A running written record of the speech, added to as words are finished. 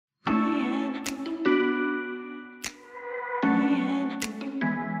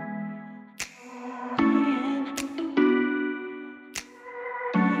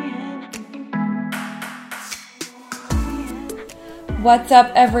What's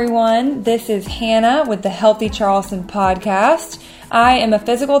up, everyone? This is Hannah with the Healthy Charleston podcast. I am a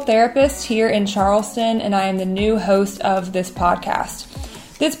physical therapist here in Charleston, and I am the new host of this podcast.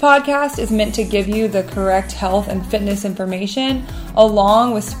 This podcast is meant to give you the correct health and fitness information,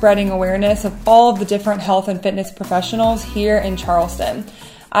 along with spreading awareness of all of the different health and fitness professionals here in Charleston.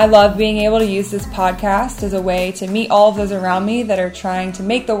 I love being able to use this podcast as a way to meet all of those around me that are trying to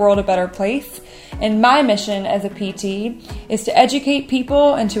make the world a better place. And my mission as a PT is to educate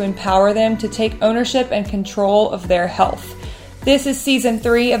people and to empower them to take ownership and control of their health. This is season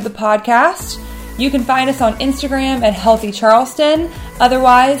 3 of the podcast. You can find us on Instagram at Healthy Charleston.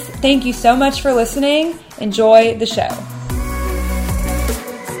 Otherwise, thank you so much for listening. Enjoy the show.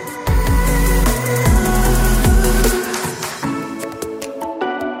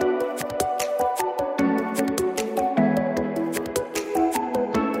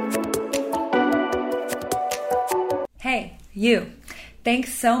 Hey, you.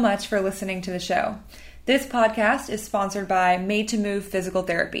 Thanks so much for listening to the show. This podcast is sponsored by Made to Move Physical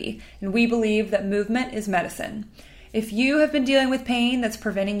Therapy, and we believe that movement is medicine. If you have been dealing with pain that's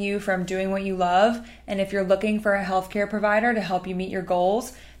preventing you from doing what you love, and if you're looking for a healthcare provider to help you meet your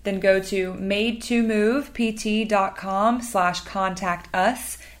goals, then go to madetomovept.com/contact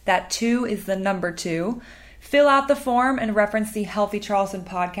us. That 2 is the number 2. Fill out the form and reference the Healthy Charleston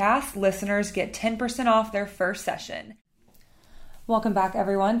podcast. Listeners get 10% off their first session. Welcome back,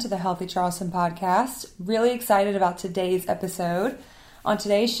 everyone, to the Healthy Charleston podcast. Really excited about today's episode. On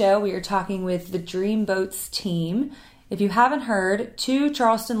today's show, we are talking with the Dreamboats team. If you haven't heard, 2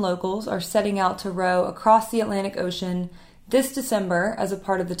 Charleston locals are setting out to row across the Atlantic Ocean this December as a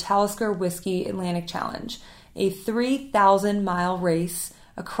part of the Talisker Whiskey Atlantic Challenge, a 3,000-mile race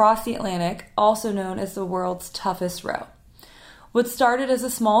across the Atlantic, also known as the world's toughest row. What started as a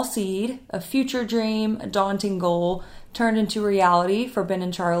small seed, a future dream, a daunting goal, turned into reality for Ben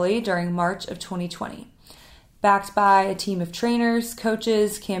and Charlie during March of 2020. Backed by a team of trainers,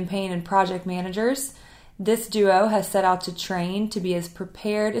 coaches, campaign and project managers, this duo has set out to train to be as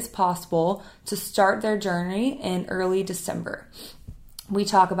prepared as possible to start their journey in early December. We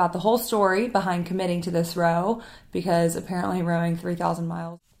talk about the whole story behind committing to this row, because apparently rowing 3,000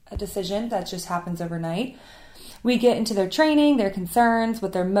 miles is a decision that just happens overnight. We get into their training, their concerns,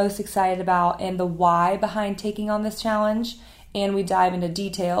 what they're most excited about, and the why behind taking on this challenge. And we dive into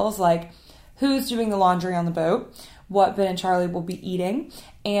details like who's doing the laundry on the boat, what Ben and Charlie will be eating,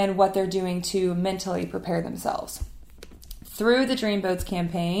 and what they're doing to mentally prepare themselves. Through the Dreamboats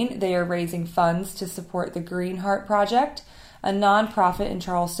campaign, they are raising funds to support the Green Heart Project, a nonprofit in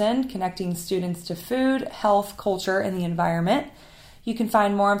Charleston connecting students to food, health, culture, and the environment. You can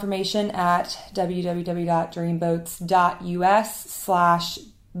find more information at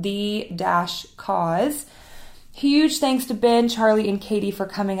www.dreamboats.us/the-cause. Huge thanks to Ben, Charlie, and Katie for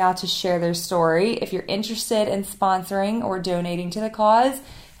coming out to share their story. If you're interested in sponsoring or donating to the cause,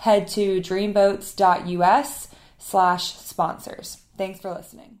 head to dreamboats.us/sponsors. Thanks for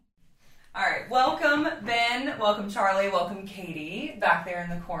listening. All right, welcome Ben, welcome Charlie, welcome Katie back there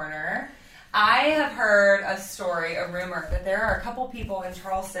in the corner. I have heard a story, a rumor, that there are a couple people in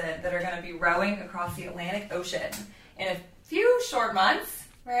Charleston that are going to be rowing across the Atlantic Ocean in a few short months,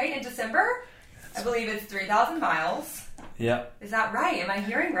 right? In December? I believe it's 3,000 miles. Yeah. Is that right? Am I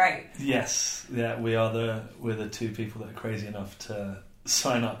hearing right? Yes. Yeah, we're the 2 people that are crazy enough to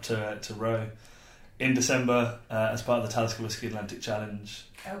sign up to row in December as part of the Talisker Whiskey Atlantic Challenge.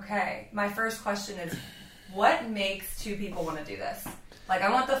 Okay. My first question is, what makes 2 people want to do this? Like, I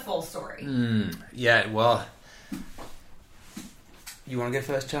want the full story. Yeah, well, you want to go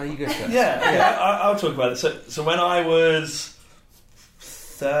first, Charlie? You go first. Yeah, I'll talk about it. So when I was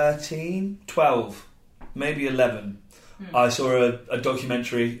 13, 12, maybe 11, I saw a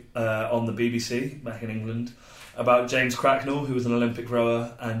documentary on the BBC back in England about James Cracknell, who was an Olympic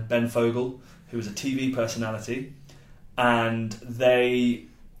rower, and Ben Fogle, who was a TV personality. And they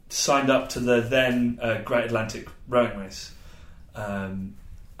signed up to the then Great Atlantic Rowing Race. And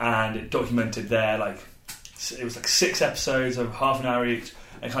it documented it was 6 episodes of half an hour each,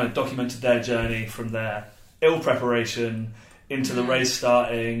 and kind of documented their journey from their ill preparation into the race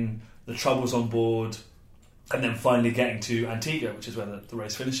starting, the troubles on board, and then finally getting to Antigua, which is where the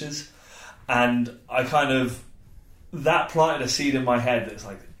race finishes. And I that planted a seed in my head that's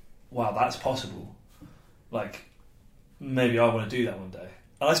like, wow, that's possible. Like, maybe I want to do that one day.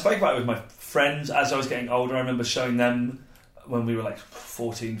 And I spoke about it with my friends as I was getting older. I remember showing them when we were like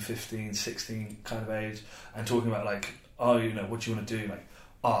 14, 15, 16 kind of age, and talking about like, oh, what do you want to do? Like,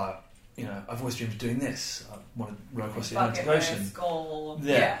 I've always dreamed of doing this. I want to row across the Atlantic Ocean. Goal.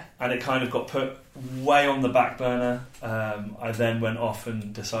 Yeah. And it kind of got put way on the back burner. I then went off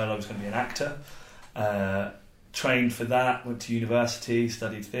and decided I was going to be an actor. Trained for that, went to university,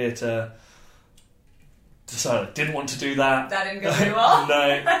 studied theatre. Decided I didn't want to do that. That didn't go very well. No.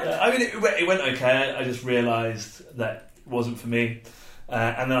 I mean, it went okay. I just realised that it wasn't for me.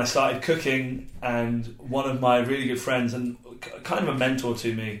 And then I started cooking, and one of my really good friends and kind of a mentor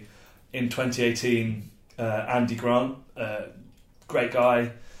to me in 2018, Andy Grant, great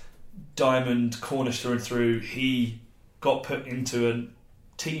guy, diamond, Cornish through and through. He got put into a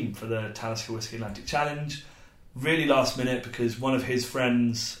team for the Talisker Whisky Atlantic Challenge, really last minute, because one of his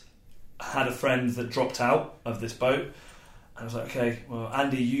friends had a friend that dropped out of this boat. And I was like, okay, well,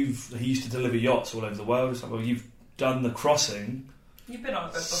 Andy, he used to deliver yachts all over the world. It's like, well, you've done the crossing. You've been on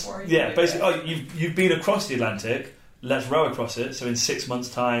a boat before. Yeah, basically, you've been across the Atlantic. Let's row across it. So in 6 months'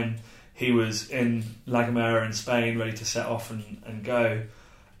 time, he was in La Gomera in Spain, ready to set off and go.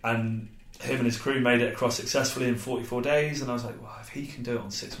 And him and his crew made it across successfully in 44 days. And I was like, well, if he can do it on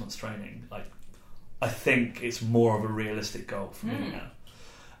 6 months' training, I think it's more of a realistic goal for me now.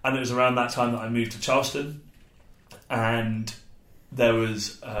 And it was around that time that I moved to Charleston, and there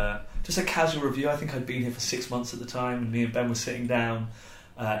was just a casual review. I think I'd been here for 6 months at the time, and me and Ben were sitting down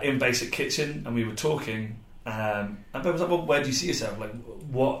in Basic Kitchen, and we were talking. And Ben was like, well, where do you see yourself?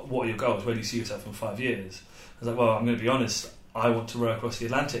 What are your goals? Where do you see yourself in 5 years? I was like, well, I'm going to be honest, I want to row across the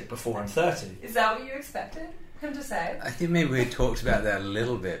Atlantic before I'm 30. Is that what you expected him to say? I think maybe we talked about that a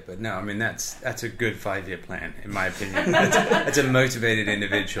little bit, but no, I mean that's a good 5-year plan in my opinion. That's a motivated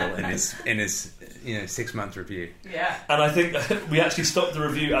individual in his 6-month review. Yeah. And I think we actually stopped the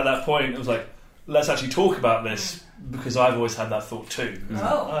review at that point. It was like, let's actually talk about this, because I've always had that thought too.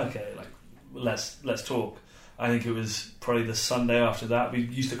 Oh. Okay, let's talk. I think it was probably the Sunday after that. We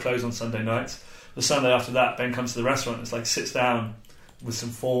used to close on Sunday nights. The Sunday after that, Ben comes to the restaurant and it's like, sits down with some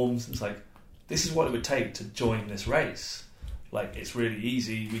forms. It's like, this is what it would take to join this race. It's really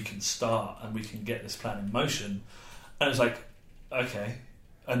easy. We can start and we can get this plan in motion. And it was like, okay.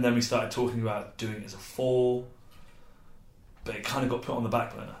 And then we started talking about doing it as a 4, but it kind of got put on the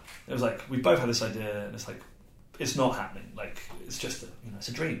back burner. It was like, we both had this idea, and it's like, it's not happening. It's just it's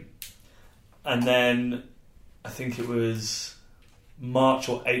a dream. And then I think it was March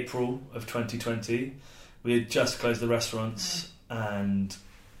or April of 2020. We had just closed the restaurants, and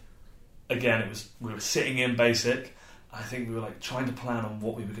again, we were sitting in Basic. I think we were trying to plan on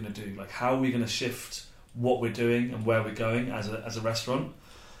what we were going to do, how are we going to shift what we're doing and where we're going as a restaurant.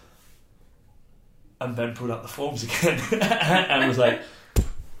 And Ben pulled out the forms again and was like,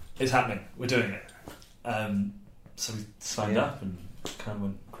 "It's happening. We're doing it." So we signed up and kind of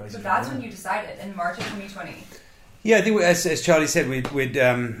went crazy. So that's when you decided, in March of 2020. Yeah, I think as Charlie said,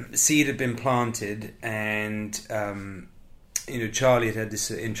 seed had been planted, and Charlie had this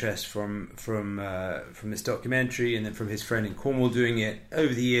interest from this documentary, and then from his friend in Cornwall doing it.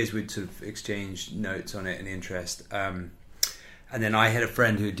 Over the years, we'd sort of exchanged notes on it and interest. And then I had a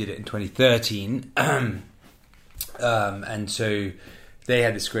friend who did it in 2013, and so they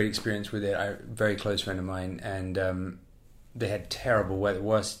had this great experience with it. A very close friend of mine, and they had terrible weather.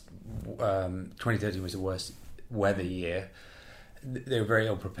 2013 was the worst weather year. They were very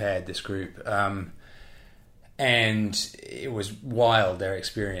ill prepared, this group, and it was wild, their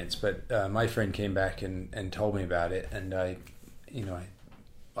experience. But my friend came back and told me about it, and I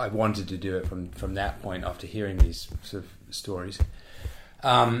wanted to do it from that point after hearing these sort of stories.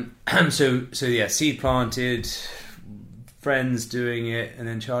 So yeah, seed planted, friends doing it, and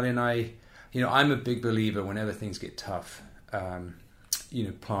then Charlie and I, I'm a big believer whenever things get tough,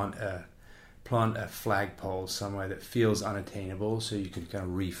 plant a flagpole somewhere that feels unattainable, so you can kind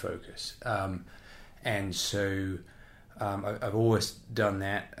of refocus. And so I've always done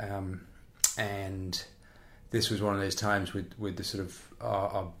that, and this was one of those times with the sort of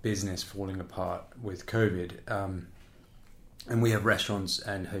our business falling apart with COVID. And we have restaurants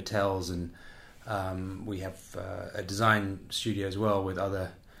and hotels, and we have a design studio as well with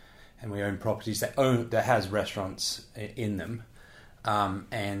and we own properties that has restaurants in them.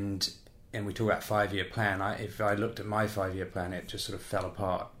 And we talk about 5-year plan. If I looked at my 5-year plan, it just sort of fell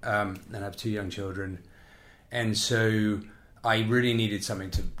apart. And I have 2 young children, and so I really needed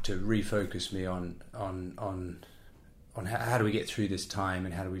something to refocus me on how do we get through this time,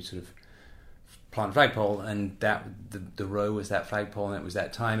 and how do we sort of plant a flagpole, and that the row was that flagpole, and it was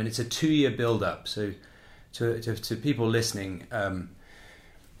that time, and it's a 2-year build-up. So to people listening,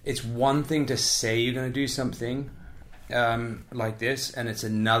 it's one thing to say you're going to do something like this, and it's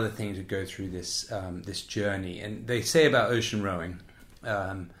another thing to go through this journey. And they say about ocean rowing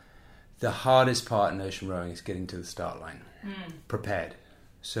the hardest part in ocean rowing is getting to the start line, prepared.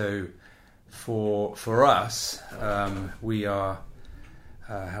 So for us, we are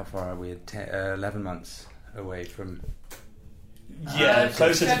how far are we? 11 months away from. Yeah,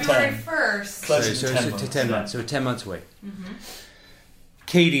 closer to 10. February 1st. Closer So to 10 months. 10 months. So we're 10 months away. Mm-hmm.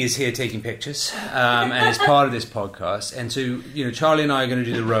 Katie is here taking pictures and is part of this podcast. And so, Charlie and I are going to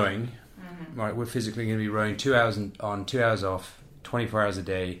do the rowing. Mm-hmm. Right, we're physically going to be rowing 2 hours on, 2 hours off, 24 hours a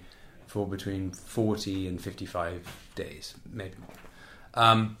day for between 40 and 55 days, maybe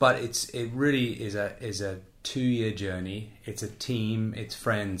more. But it really is a 2-year journey. It's a team, it's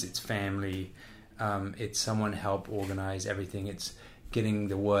friends, it's family. It's someone help organize everything. It's getting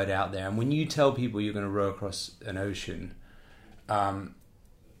the word out there. And when you tell people you're going to row across an ocean,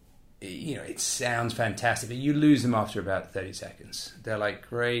 it sounds fantastic, but you lose them after about 30 seconds. They're like,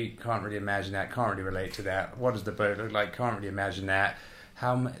 great, can't really imagine that, can't really relate to that. What does the boat look like? Can't really imagine that.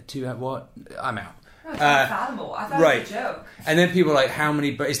 What? I'm out. No, it's unfathomable. I thought it was a joke. And then people are like, how many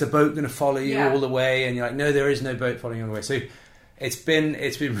is the boat going to follow you all the way? And you're like, no, there is no boat following you all the way. So it's been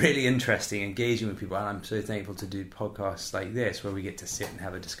really interesting engaging with people, and I'm so thankful to do podcasts like this where we get to sit and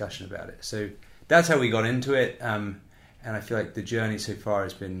have a discussion about it. So that's how we got into it, and I feel like the journey so far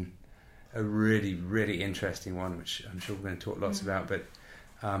has been a really, really interesting one, which I'm sure we're going to talk lots about. But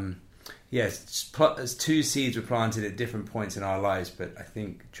as 2 seeds were planted at different points in our lives, but I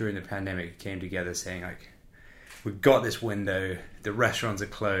think during the pandemic it came together saying, like, we've got this window, the restaurants are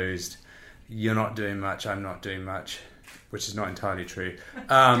closed, you're not doing much, I'm not doing much, which is not entirely true.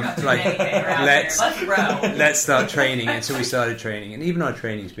 Let's start training. And so we started training, and even our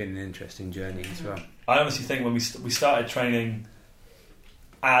training's been an interesting journey as well. I honestly think when we started training,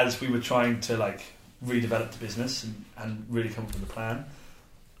 as we were trying to redevelop the business and really come up with a plan,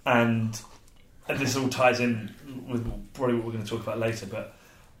 and this all ties in with probably what we're going to talk about later. But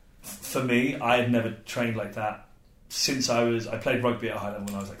for me, I had never trained like that since I played rugby at a high level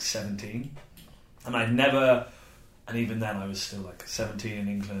when I was 17, and I'd never. And even then, I was still 17 in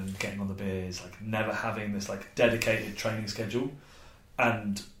England, getting on the beers, never having this dedicated training schedule.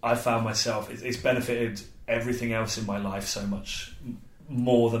 And I found myself, it's benefited everything else in my life so much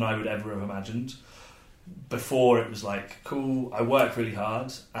more than I would ever have imagined. Before it was cool, I work really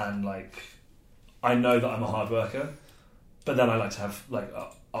hard, and I know that I'm a hard worker. But then I like to have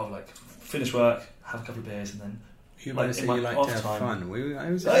I'll finish work, have a couple of beers, and then. You might say you like to have fun. I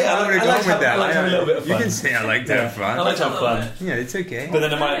was I like to have a little bit of fun. You can say I like to have fun. I like to have fun. Yeah, it's okay. But then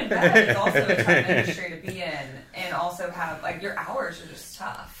that is also a tough industry to be in, and also have your hours are just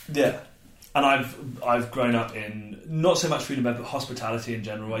tough. Yeah, and I've grown up in not so much food and beverage, but hospitality in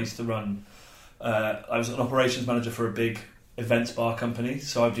general. I used to run. I was an operations manager for a big events bar company,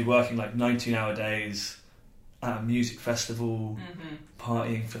 so I'd be working 19-hour days at a music festival,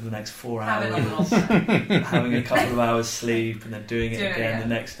 partying for the next 4 hours, having a couple of hours sleep, and then doing it again the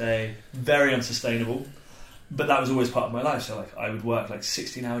next day. Very unsustainable, but that was always part of my life. So I would work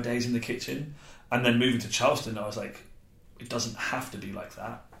 16-hour days in the kitchen, and then moving to Charleston, I was it doesn't have to be like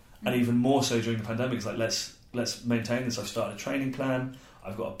that. And even more so during the pandemic, it's let's maintain this. I've started a training plan.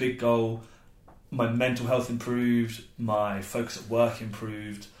 I've got a big goal. My mental health improved. My focus at work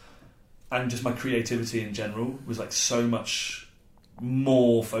improved. And just my creativity in general was so much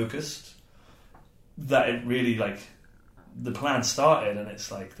more focused that it really the plan started, and it's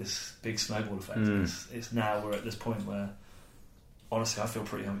this big snowball effect. It's now we're at this point where honestly I feel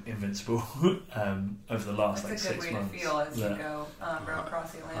pretty invincible over the last 6 months. That's a good way to feel as you go row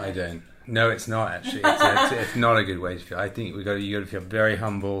across the Atlantic. I don't. No, it's not actually. It's not a good way to feel. I think you got to feel very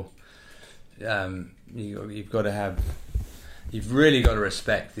humble. You've got to have. You've really got to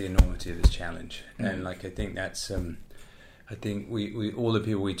respect the enormity of this challenge, and I think that's. I think we all the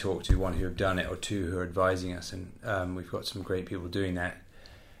people we talk to, one who have done it or two who are advising us, and we've got some great people doing that.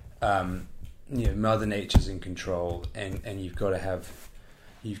 Mother Nature's in control, and you've got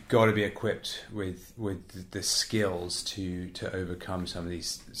to be equipped with the skills to overcome some of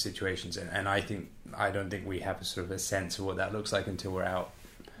these situations, and I don't think we have a sort of a sense of what that looks like until we're out,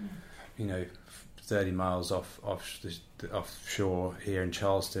 30 miles offshore here in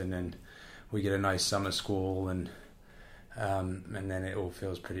Charleston, and we get a nice summer squall, and then it all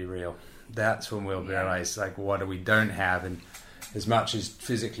feels pretty real. That's when we'll realize what we don't have, and as much as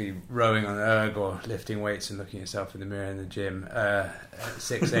physically rowing on an erg or lifting weights and looking at yourself in the mirror in the gym at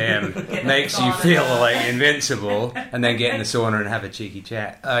 6 a.m. makes you feel invincible, and then get in the sauna and have a cheeky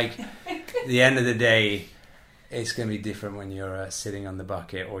chat. The end of the day, it's going to be different when you're sitting on the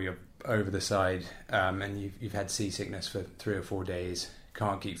bucket or you're over the side, and you've had seasickness for 3 or 4 days,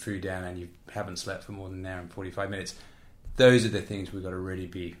 can't keep food down, and you haven't slept for more than an hour and 45 minutes. Those are the things we've got to really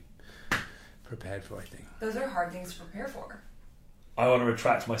be prepared for, I think. Those are hard things to prepare for. I want to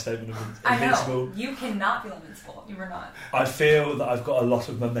retract my statement of I invincible. know. You cannot feel invincible. You were not. I feel that I've got a lot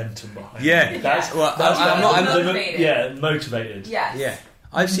of momentum behind Yeah. me. That's I'm motivated. Yeah, motivated. Yes. Yeah.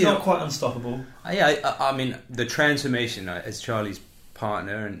 I've seen not quite unstoppable. I mean, the transformation as Charlie's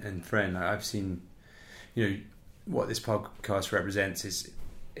partner and friend, I've seen, what this podcast represents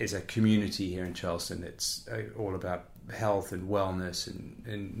is a community here in Charleston. It's all about health and wellness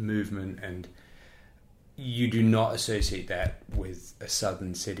and movement, and you do not associate that with a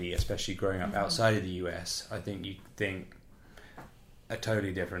southern city, especially growing up outside of the US. I think you think a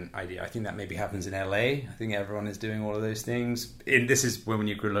totally different idea. I think that maybe happens in LA. I think everyone is doing all of those things. This is when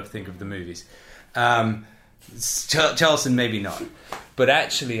you grow up, think of the movies. Charleston, maybe not. But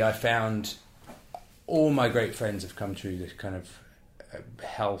actually, I found all my great friends have come through this kind of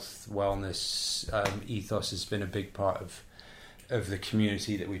health, wellness ethos has been a big part of the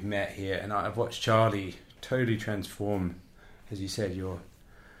community that we've met here. And I've watched Charlie totally transform, as you said, your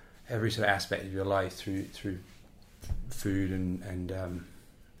every sort of aspect of your life through food and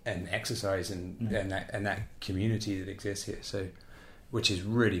exercise and that community that exists here. So, which is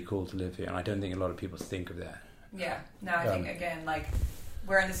really cool to live here, and I don't think a lot of people think of that. Yeah. No, I think again, like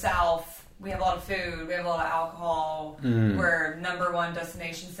we're in the South. We have a lot of food. We have a lot of alcohol. We're #1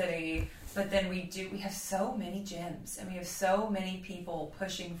 destination city. But then we have so many gyms, and we have so many people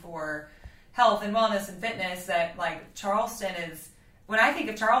pushing for health and wellness and fitness that like Charleston is. When I think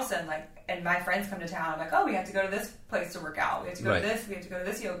of Charleston, like, and my friends come to town, I'm like, oh, we have to go to this place to work out. We have to go to this. We have to go to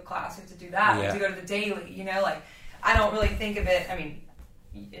this yoga class. We have to do that. We have to go to the daily. Like, I don't really think of it. I mean,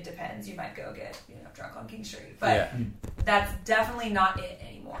 it depends. You might go get drunk on King Street, but that's definitely not it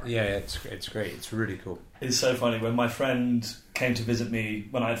anymore. Yeah, it's great. It's really cool. It's so funny when my friend came to visit me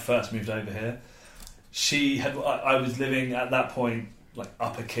when I had first moved over here. I was living at that point like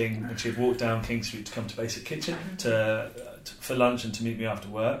Upper King, and she had walked down King Street to come to Basic Kitchen for lunch and to meet me after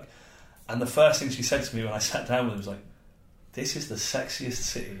work. And the first thing she said to me when I sat down with her was like, "This is the sexiest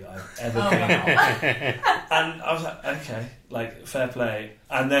city I've ever been in." And I was like, okay, like, fair play.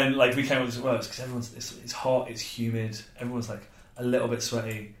 And then, like, we came up with this works because it's hot, it's humid, everyone's, like, a little bit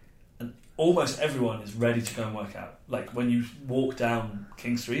sweaty, and almost everyone is ready to go and work out. Like, when you walk down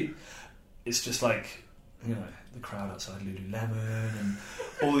King Street, it's just like, the crowd outside Lululemon and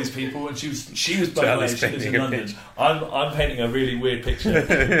all these people. And she was by the way, she lives in London. I'm painting a really weird picture.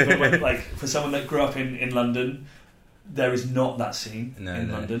 But for someone that grew up in London, there is not that scene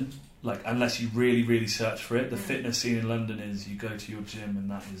in London. Like, unless you really, really search for it. The fitness scene in London is you go to your gym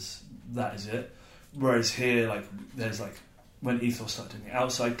and that is it. Whereas here, like, there's like, when Ethos started doing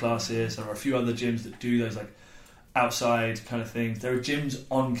outside classes, there are a few other gyms that do those like outside kind of things. There are gyms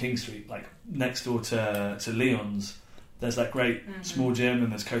on King Street, like next door to Leon's. There's that great small gym,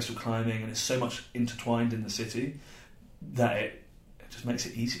 and there's coastal climbing, and it's so much intertwined in the city that it just makes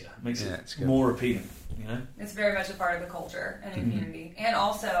it easier, makes it more appealing. It's very much a part of the culture and the community. And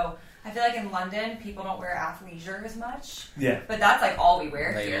also, I feel like in London, people don't wear athleisure as much. Yeah. But that's like all we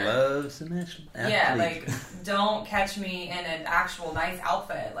wear here. They love some athleisure. Yeah, like, don't catch me in an actual nice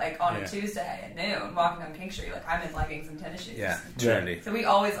outfit, like, on a Tuesday at noon, walking down King Street. Like, I'm in leggings and tennis shoes. Yeah, totally. So we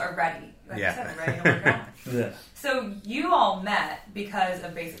always are ready. Like you said, we're ready to work out. Yeah. So you all met because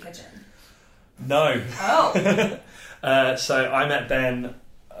of Basic Kitchen? No. Oh. So I met Ben.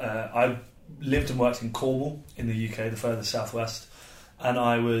 I lived and worked in Cornwall in the UK, the further southwest, and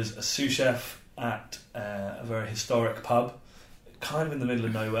I was a sous chef at a very historic pub, kind of in the middle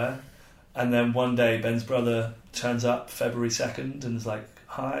of nowhere. And then one day, Ben's brother turns up February 2nd and is like,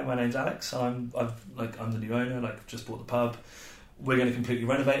 "Hi, my name's Alex. I'm the new owner. Like, just bought the pub. We're going to completely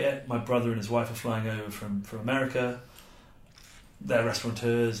renovate it. My brother and his wife are flying over from America. They're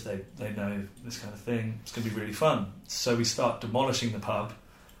restaurateurs. They know this kind of thing. It's going to be really fun." So we start demolishing the pub,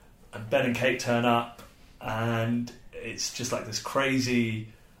 and Ben and Kate turn up, and it's just like this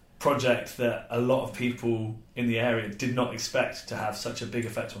crazy project that a lot of people in the area did not expect to have such a big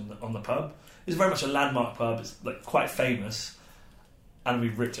effect on the pub. It's very much a landmark pub. It's like quite famous, and we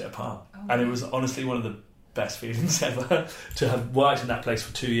ripped it apart. And it was honestly one of the best feelings ever to have worked in that place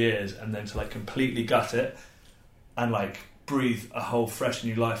for 2 years and then to like completely gut it and like breathe a whole fresh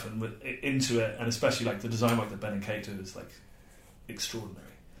new life into it. And especially like the design work that Ben and Kate do is like extraordinary.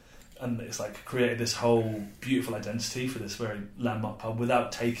 And it's like created this whole beautiful identity for this very landmark pub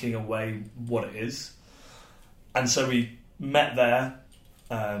without taking away what it is. And so we met there,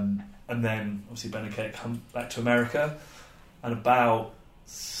 and then obviously Ben and Kate come back to America, and about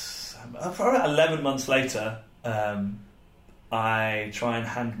 11 months later, I try and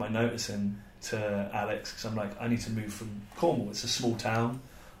hand my notice in to Alex because I'm like, I need to move from Cornwall. It's a small town.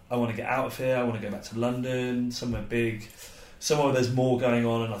 I want to get out of here. I want to go back to London, somewhere big, somewhere where there's more going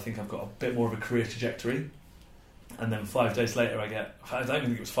on, and I think I've got a bit more of a career trajectory. And then 5 days later, I don't even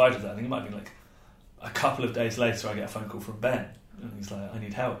think it was 5 days. I think it might have been like a couple of days later, I get a phone call from Ben, and he's like, "I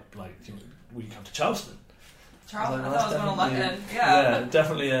need help. Like, will you come to Charleston?" Charleston. I thought I was going to London. Yeah,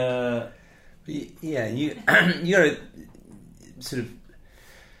 definitely. Yeah, you you got to sort of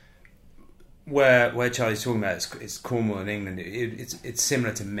where Charlie's talking about is Cornwall in England. It's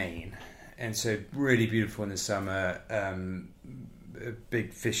similar to Maine, and so really beautiful in the summer. A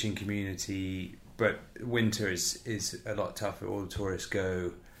big fishing community, but winter is a lot tougher. All the tourists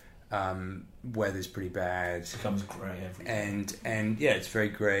go. Weather's pretty bad. It becomes grey every day. And yeah, it's very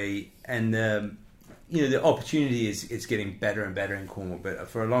grey. And the opportunity is getting better and better in Cornwall. But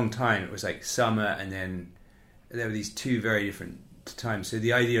for a long time, it was like summer, and then there were these two very different times. So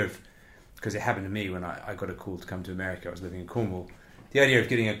the idea of, because it happened to me when I got a call to come to America, I was living in Cornwall. The idea of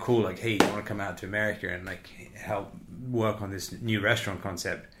getting a call like, "Hey, do you want to come out to America and like help work on this new restaurant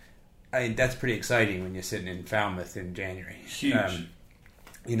concept?" I mean, that's pretty exciting when you're sitting in Falmouth in January. Huge.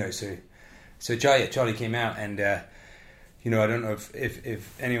 So Charlie came out, and I don't know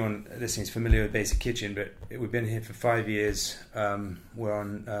if anyone listening is familiar with Basic Kitchen, but we've been here for 5 years. We're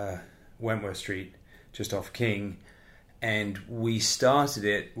on Wentworth Street, just off King, and we started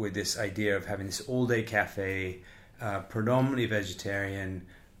it with this idea of having this all-day cafe, predominantly vegetarian,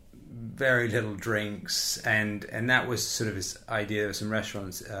 very little drinks, and that was sort of this idea. There were some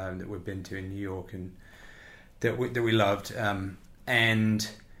restaurants that we've been to in New York and that we loved, and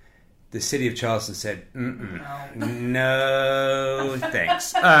the city of Charleston said, no,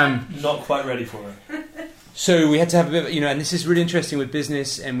 thanks. Not quite ready for it. So we had to have a bit of, and this is really interesting with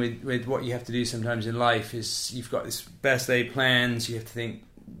business and with what you have to do sometimes in life is you've got this best laid plans. You have to think,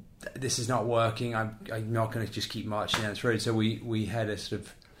 this is not working. I'm not going to just keep marching down this road. So we had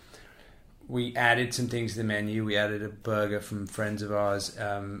we added some things to the menu. We added a burger from friends of ours.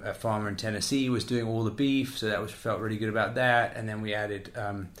 A farmer in Tennessee was doing all the beef, so that felt really good about that. And then we added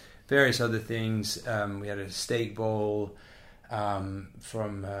various other things. We had a steak bowl from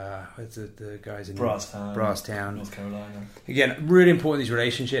what's the guys in Brasstown, North Carolina. Again, really important, these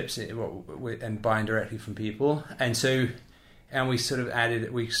relationships and buying directly from people. And we sort of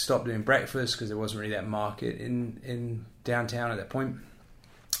added. We stopped doing breakfast because there wasn't really that market in downtown at that point.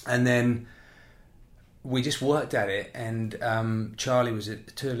 And then we just worked at it, and Charlie was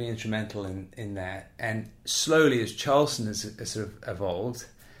totally instrumental in that. And slowly, as Charleston has sort of evolved,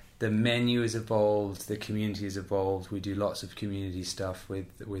 the menu has evolved, the community has evolved. We do lots of community stuff with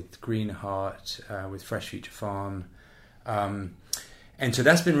Green Heart, with Fresh Future Farm. And so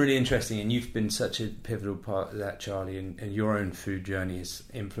that's been really interesting, and you've been such a pivotal part of that, Charlie, and your own food journey has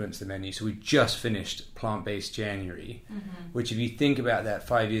influenced the menu. So we just finished Plant-Based January, which if you think about that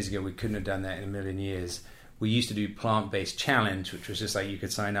 5 years ago, we couldn't have done that in a million years. We used to do Plant-Based Challenge, which was just like you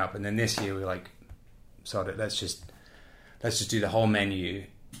could sign up, and then this year we were like, sod it, let's just do the whole menu.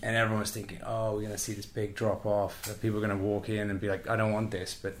 And everyone was thinking, oh, we're going to see this big drop off. People are going to walk in and be like, I don't want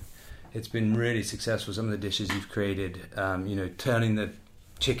this, but it's been really successful. Some of the dishes you've created, turning the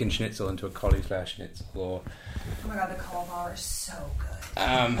chicken schnitzel into a cauliflower schnitzel. Or, oh my god, the cauliflower is so good.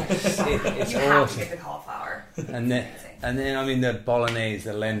 It's you awesome. have to get the cauliflower. And then I mean the bolognese,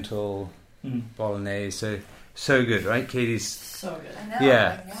 the lentil bolognese, so good, right? Katie's so good. I know.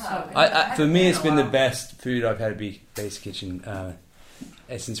 Yeah. For me, it's been the best food I've had at Basic Kitchen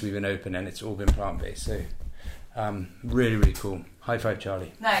since we've been open, and it's all been plant-based. So really, really cool. High five,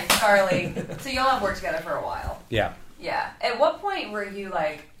 Charlie. Nice, Charlie. So y'all have worked together for a while. Yeah. Yeah. At what point were you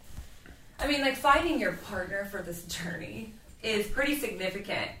finding your partner for this journey is pretty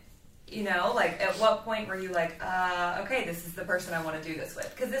significant. At what point were you okay, this is the person I want to do this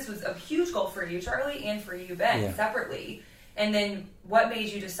with? Because this was a huge goal for you, Charlie, and for you, Ben, separately. And then what made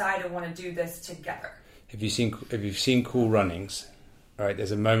you decide to want to do this together? Have you seen Cool Runnings? Right,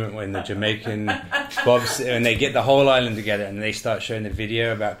 there's a moment when the Jamaican when they get the whole island together and they start showing the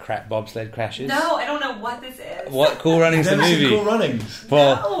video about bobsled crashes. No, I don't know what this is. What? Cool Runnings, the movie? Cool Runnings.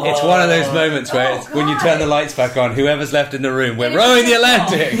 Well, it's one of those moments where when you turn the lights back on, whoever's left in the room, we're rowing the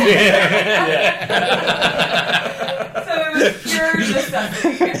Atlantic. So it was pure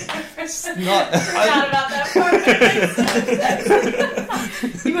necessity. Not about that part.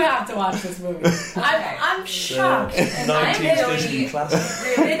 You have to watch this movie. I'm shocked. 19th Disney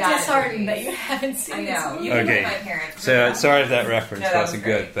classic. Really disheartened that you haven't seen this movie. You can look at my parents. So sorry if that reference wasn't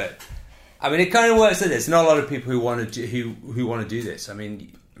good, but I mean, it kind of works like this. Not a lot of people who want to do this. I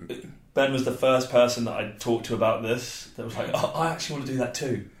mean, Ben was the first person that I talked to about this. That was like, oh, I actually want to do that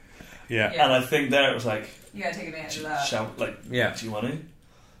too. Yeah. And I think there it was like, you gotta take advantage of that. Do you want to?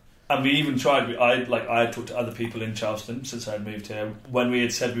 And we even tried. I had talked to other people in Charleston since I had moved here. When we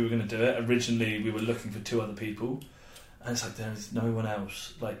had said we were going to do it, originally we were looking for 2 other people, and it's like there's no one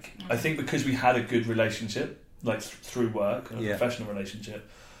else. Like I think because we had a good relationship, like through work and a professional relationship,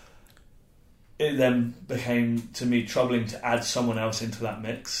 it then became to me troubling to add someone else into that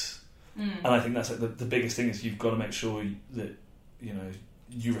mix. And I think that's like the biggest thing is you've got to make sure that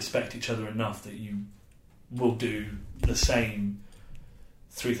you respect each other enough that you will do the same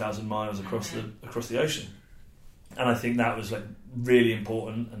 3,000 miles across the ocean. And I think that was like really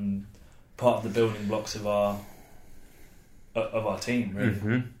important and part of the building blocks of our team,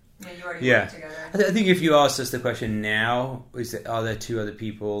 really. Yeah, you already work together. I think if you asked us the question now, are there 2 other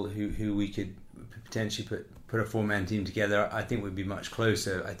people who we could potentially put a 4-man team together, I think we'd be much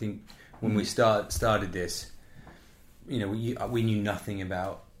closer. I think when we started this, we knew nothing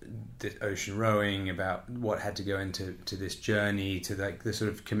about the ocean rowing, about what had to go into this journey, to like the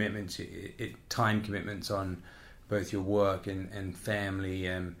sort of commitments, time commitments on both your work and family.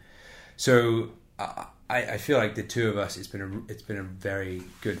 So I feel like the 2 of us, it's been a very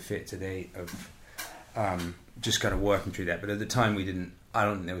good fit to date of just kind of working through that. But at the time I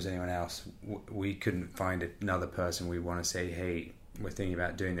don't think there was anyone else. We couldn't find another person we want to say, hey, we're thinking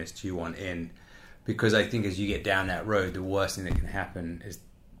about doing this, do you want in? Because I think as you get down that road, the worst thing that can happen is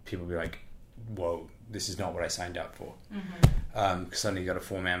people be like, whoa, this is not what I signed up for. Because suddenly you got a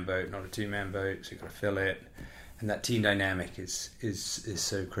 4-man boat, not a 2-man boat, so you've got to fill it. And that team dynamic is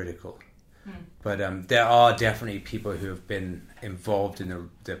so critical. But there are definitely people who have been involved in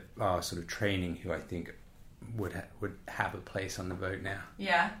the sort of training who I think would have a place on the boat now.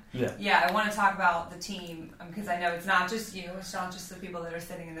 Yeah. I want to talk about the team because I know it's not just you. It's not just the people that are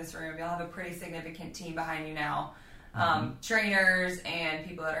sitting in this room. You'll have a pretty significant team behind you now. Trainers and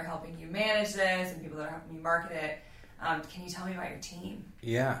people that are helping you manage this and people that are helping you market it. Can you tell me about your team?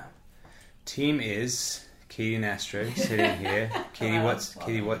 Yeah. Team is Katie and Astro sitting here. Katie,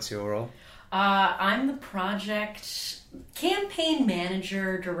 what's your role? I'm the project campaign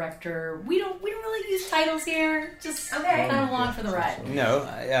manager, director. We don't really use titles here. Just kind of along for the ride. No,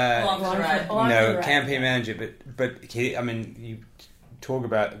 campaign manager. But Katie, I mean, you talk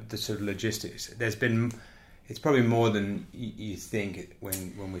about the sort of logistics. It's probably more than you think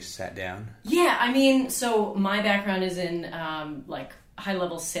when we sat down. Yeah, I mean, so my background is in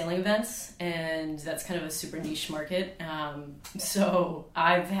high-level sailing events, and that's kind of a super niche market. So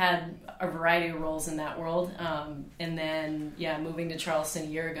I've had a variety of roles in that world. And then, moving to Charleston a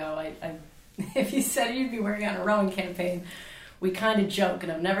year ago, I if you said you'd be working on a rowing campaign, we kind of joke,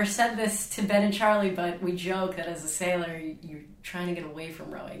 and I've never said this to Ben and Charlie, but we joke that as a sailor, you're trying to get away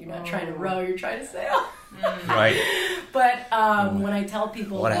from rowing. You're not trying to row, you're trying to sail. Right. But when I tell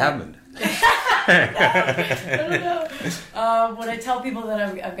people... What happened? I don't know. When I tell people that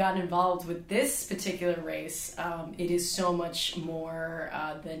I've gotten involved with this particular race, it is so much more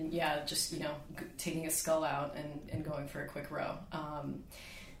than just taking a scull out and going for a quick row.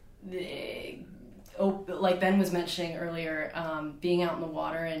 Like Ben was mentioning earlier, being out in the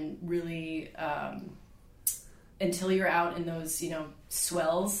water and really until you're out in those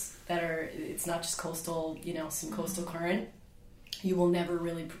swells that are, it's not just coastal, some coastal current. You will never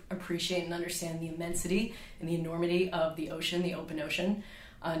really appreciate and understand the immensity and the enormity of the ocean, the open ocean.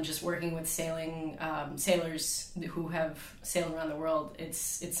 And just working with sailors who have sailed around the world,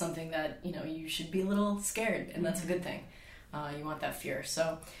 it's something that you should be a little scared, and that's a good thing. You want that fear.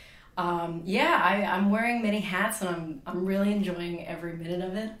 So, I'm wearing many hats, and I'm really enjoying every minute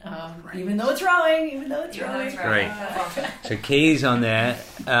of it. Even though it's rowing, Great. So Katie's on there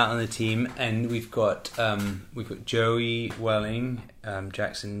on the team, and we've got Joey Welling,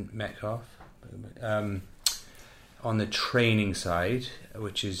 Jackson Metcalf, on the training side,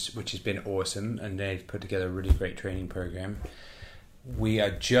 which has been awesome, and they've put together a really great training program. We are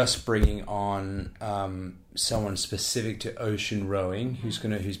just bringing on someone specific to ocean rowing, who's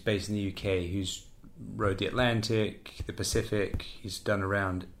based in the UK, who's rowed the Atlantic, the Pacific. He's done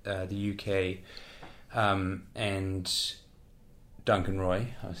around the UK, and Duncan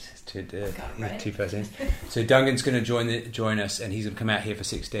Roy. Two first names. So Duncan's going to join us, and he's going to come out here for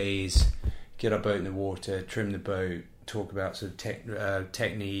 6 days, get our boat in the water, trim the boat, talk about sort of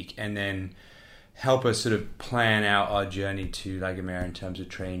technique, and then help us sort of plan out our journey to La Gomera in terms of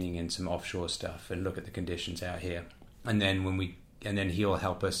training and some offshore stuff, and look at the conditions out here. And then he'll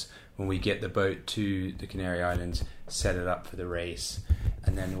help us when we get the boat to the Canary Islands, set it up for the race,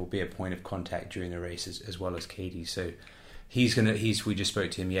 and then there will be a point of contact during the race as well as Katie. So we just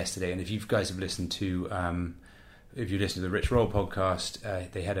spoke to him yesterday, and if you guys have listened to if you listen to the Rich Roll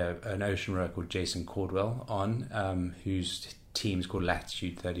podcast, they had an ocean rower called Jason Caldwell on, who's teams called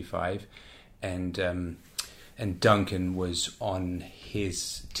Latitude 35, and Duncan was on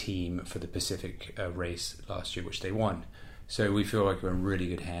his team for the Pacific race last year, which they won. So we feel like we're in really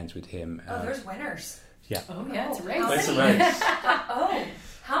good hands with him. Oh, there's winners. Yeah. Oh, yeah, it's a race. It's a race.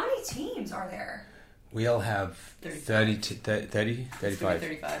 How many teams are there? We all have 30,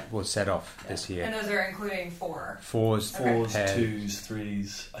 35 will set off this year. And those are including fours, twos,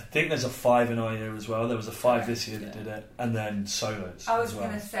 threes. I think there's a 5 in our year as well. There was a 5 this year that did it, and then solos. I was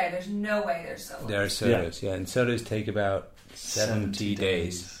going to say, there's no way there's solos. There are solos, and solos take about 70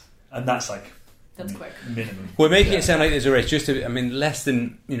 days. And that's like that's quick. Minimum. We're making it sound like there's a race. Less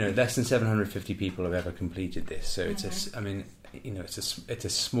than 750 people have ever completed this. So it's it's a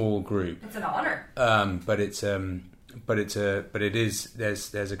small group. It's an honor. There's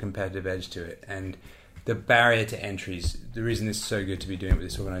a competitive edge to it, and the barrier to entries. The reason it's so good to be doing it with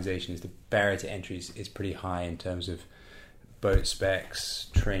this organisation is the barrier to entries is pretty high in terms of boat specs,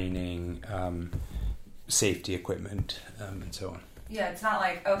 training, safety equipment, and so on. Yeah, it's not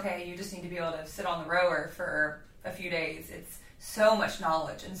like, okay, you just need to be able to sit on the rower for a few days. It's so much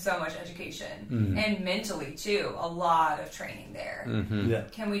knowledge and so much education. And mentally, too. A lot of training there. Yeah.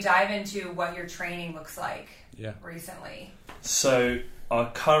 Can we dive into what your training looks like recently? So,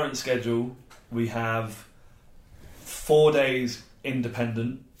 our current schedule, we have 4 days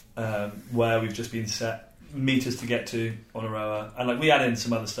independent, where we've just been set meters to get to on a rower. And we add in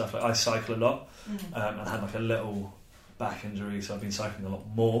some other stuff. I cycle a lot and had a little back injury, so I've been cycling a lot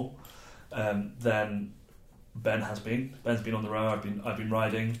more than Ben has been. Ben's been on the rower, I've been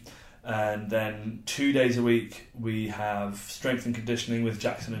riding, and then 2 days a week we have strength and conditioning with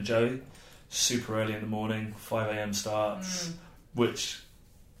Jackson and Joey, super early in the morning, 5 a.m. starts, which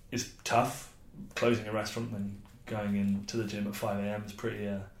is tough. Closing a restaurant and going into the gym at 5 a.m. is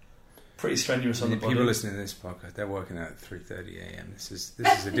pretty strenuous on the body. People listening to this podcast, they're working out at 3:30 a.m. This is a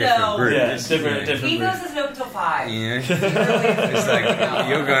different group. Yeah, it's different group. Ethos isn't open until 5. Yeah. It's like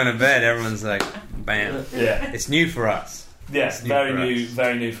you're going to bed, everyone's like, bam. Yeah. It's new for us. Yeah,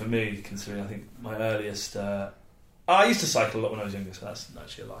 very new for me, considering I think my earliest... I used to cycle a lot when I was younger, so that's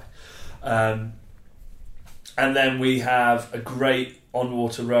actually a lie. And then we have a great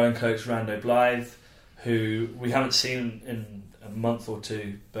on-water rowing coach, Rando Blythe, who we haven't seen in a month or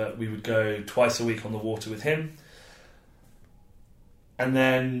two, but we would go twice a week on the water with him. And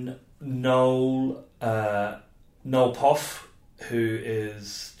then Noel Poff, who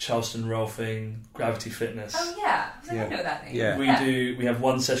is Charleston Rolfing, Gravity Fitness. Oh yeah, I know that name. Yeah. We have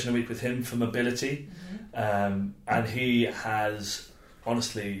one session a week with him for mobility, and he has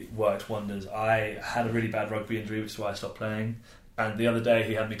honestly worked wonders. I had a really bad rugby injury, which is why I stopped playing. And the other day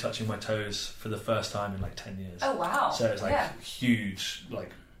he had me touching my toes for the first time in 10 years. Oh wow. So it's huge,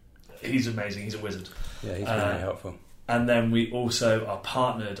 he's amazing, he's a wizard. Yeah, he's been very helpful. And then we also are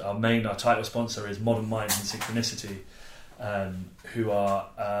partnered, our title sponsor is Modern Minds and Synchronicity, who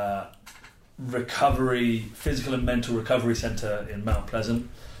are physical and mental recovery centre in Mount Pleasant,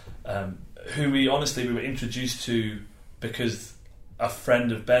 who we were introduced to because a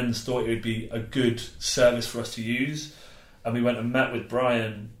friend of Ben's thought it would be a good service for us to use. And we went and met with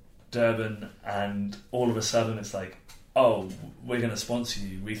Brian Durbin, and all of a sudden it's like, oh, we're going to sponsor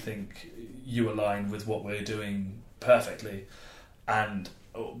you. We think you align with what we're doing perfectly. And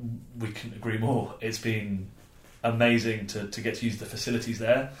we couldn't agree more. It's been amazing to get to use the facilities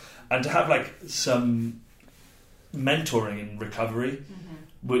there and to have some mentoring in recovery,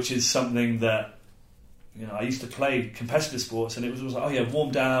 which is something that, I used to play competitive sports, and it was like,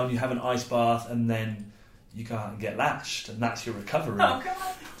 warm down, you have an ice bath, and then you go out and get lashed, and that's your recovery. Oh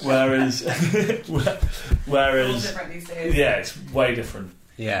god! Whereas, it's a little different these days. Yeah, it's way different.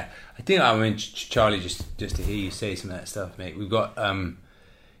 Yeah, I think Charlie, just to hear you say some of that stuff, mate. We've got,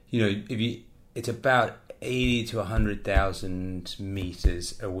 it's about 80 to 100,000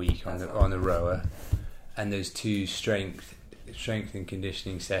 meters a week on the rower, and there's 2 strength and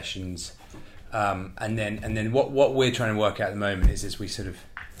conditioning sessions, and then what we're trying to work out at the moment is as we sort of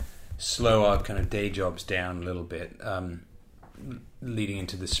slow our kind of day jobs down a little bit, leading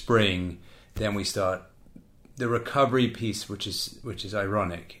into the spring, then we start the recovery piece, which is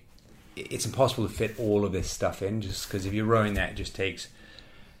ironic. It's impossible to fit all of this stuff in, just because if you're rowing that, it just takes,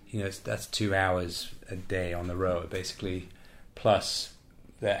 that's 2 hours a day on the rower basically, plus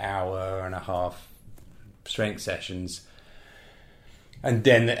the hour and a half strength sessions, and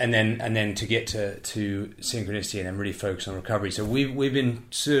then to get to synchronicity and then really focus on recovery. So we've been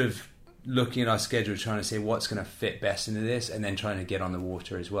sort of looking at our schedule, trying to say what's going to fit best into this, and then trying to get on the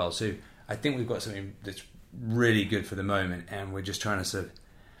water as well. So I think we've got something that's really good for the moment, and we're just trying to sort of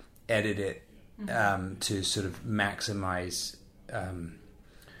edit it to sort of maximize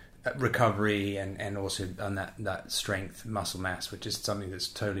recovery and also on that strength, muscle mass, which is something that's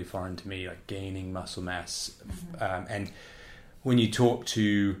totally foreign to me, like gaining muscle mass. And when you talk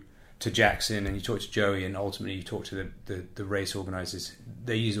to Jackson and you talk to Joey and ultimately you talk to the race organizers,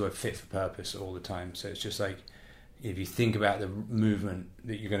 they use the word fit for purpose all the time. So it's just like, if you think about the movement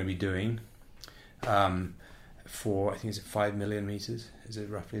that you're going to be doing for, I think it's 5 million meters, is it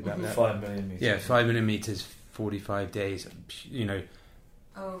roughly about that? 5 million meters. Yeah, 5 million meters, 45 days,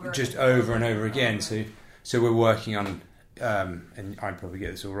 over and over again. So we're working on, and I probably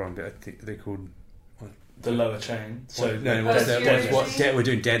get this all wrong, but I think they're called the lower chain. So we're doing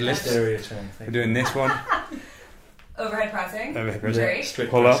deadlifts. Posterior chain. We're doing this one. Overhead pressing. Great. Strict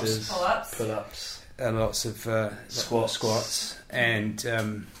Pull-ups. Pull-ups. And lots of squats. And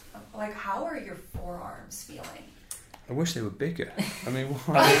like, how are your forearms feeling? I wish they were bigger. I mean,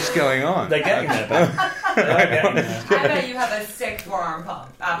 what's going on? They're getting there, Ben. I bet you have a sick forearm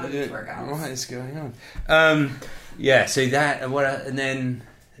pump after these workouts. What is going on? So that, and then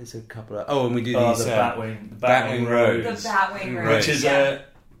there's a couple of... Oh, and we do these... the batwing rows. The batwing rows. Which is an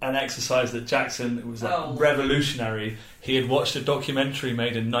exercise that Jackson was revolutionary. He had watched a documentary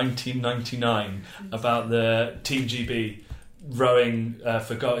made in 1999 about the Team GB rowing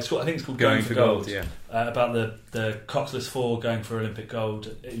for gold. I think it's called Going for Gold. Yeah. About the Coxless Four going for Olympic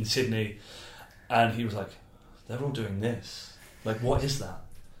gold in Sydney, and he was like, "They're all doing this. Like, what is that?"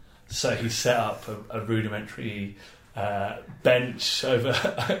 So he set up a rudimentary bench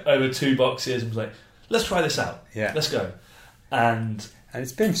over 2 boxes and was like, "Let's try this out. Yeah, let's go." And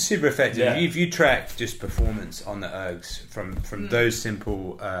it's been super effective. Yeah. If you track just performance on the ergs from those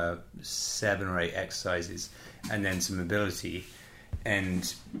simple 7 or 8 exercises, and then some mobility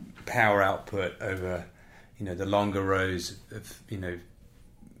and power output over, the longer rows of,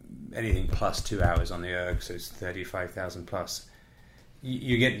 anything plus 2 hours on the erg, so it's 35,000 plus.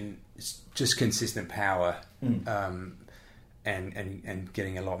 You're getting just consistent power, and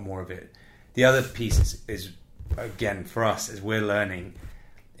getting a lot more of it. The other piece is again for us as we're learning.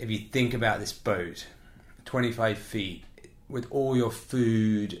 If you think about this boat, 25 feet with all your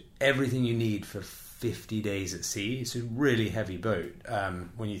food, everything you need for 50 days at sea. It's a really heavy boat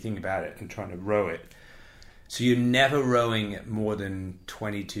when you think about it and trying to row it. So you're never rowing at more than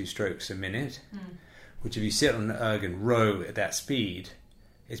 22 strokes a minute, which if you sit on an erg and row at that speed,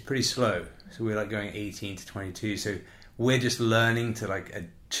 it's pretty slow. So we're like going 18 to 22. So we're just learning to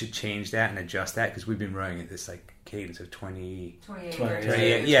to change that and adjust that, because we've been rowing at this cadence of 28,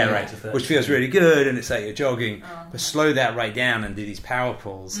 right, which feels really good, and it's like you're jogging, but slow that right down and do these power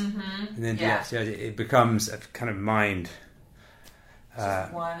pulls, and then it becomes a kind of mind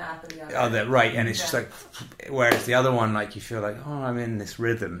one after the other. Right, and it's just like, whereas the other one, you feel like, oh, I'm in this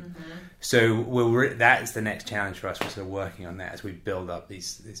rhythm. So that is the next challenge for us. We're still working on that as we build up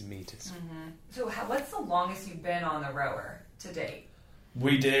these meters. So what's the longest you've been on the rower to date?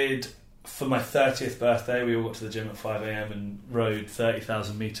 We did, for my 30th birthday, we all got to the gym at 5 a.m. and rowed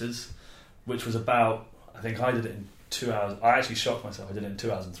 30,000 metres, which was about, I think I did it in 2 hours. I actually shocked myself. I did it in 2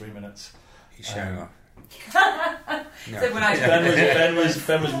 hours and 3 minutes. He's showing off. No. So when Ben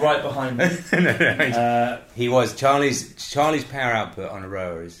was right behind me. No. He was. Charlie's power output on a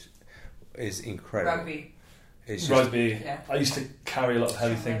rower is incredible. Rugby. Rugby. Yeah. I used to carry a lot of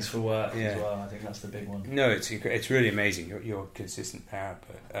heavy things for work as well. I think that's the big one. No, it's really amazing. Your consistent power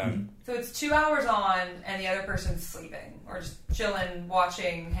output. So it's 2 hours on, and the other person's sleeping or just chilling,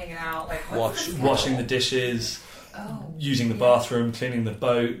 watching, hanging out, washing the dishes, using the bathroom, cleaning the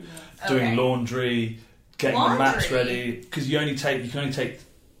boat, doing laundry, getting the mats ready. Because you can only take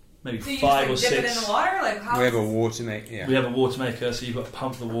maybe 5 or 6. Dip it in the water. We have a water maker. Yeah. We have a water maker, so you've got to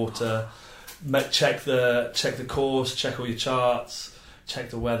pump the water. Check the course, check all your charts, check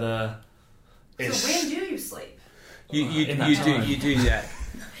the weather. So when do you sleep? You do that.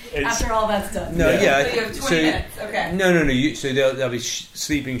 After all that's done. So you have 20 minutes. Okay. No. So there'll be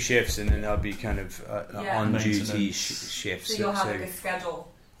sleeping shifts, and then there'll be kind of on duty shifts. So you'll have a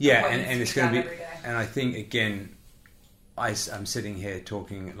schedule. Yeah, and it's going to be. And I think again, I'm sitting here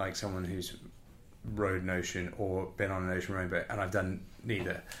talking like someone who's rowed an ocean or been on an ocean rowing boat, and I've done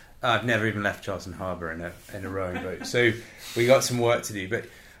neither. I've never even left Charleston Harbour in a rowing boat, so we got some work to do. But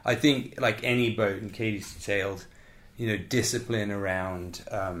I think, like any boat, and Katie's sailed, discipline around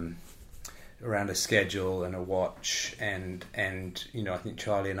a schedule and a watch, and I think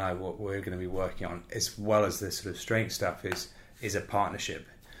Charlie and I, what we're going to be working on, as well as the sort of strength stuff, is a partnership.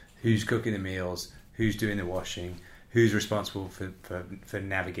 Who's cooking the meals? Who's doing the washing? Who's responsible for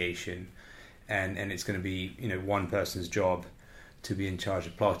navigation? And it's going to be one person's job to be in charge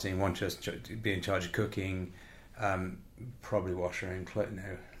of plotting, one person to be in charge of cooking, probably wash our own clothes.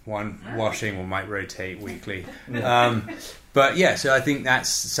 No, one washing or might rotate weekly. But yeah, so I think that's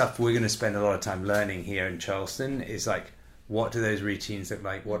stuff we're going to spend a lot of time learning here in Charleston. Is like, what do those routines look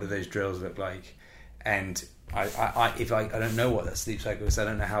like? What do those drills look like? And I don't know what that sleep cycle is. I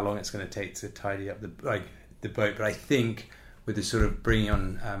don't know how long it's going to take to tidy up the boat. But I think with the sort of bringing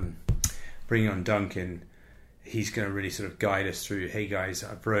on Duncan, he's going to really sort of guide us through. Hey guys,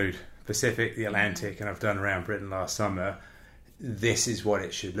 I've rowed Pacific, the Atlantic, and I've done around Britain last summer. This is what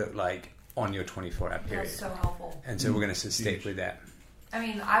it should look like on your 24-hour period. That's so helpful. And so we're going to stick with that. I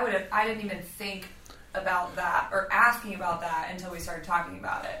mean, I didn't even think about that or asking about that until we started talking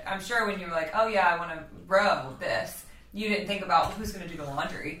about it. I'm sure when you were like, oh yeah, I want to row this, you didn't think about who's going to do the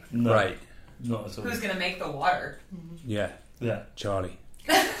laundry. No, right. Not at all. Who's going to make the water. Yeah. Yeah. Charlie.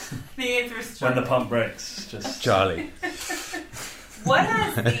 The answer is Charlie. When the pump breaks, just... Charlie. What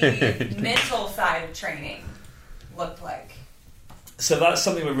has the mental side of training looked like? So that's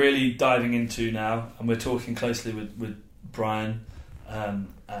something we're really diving into now, and we're talking closely with Brian,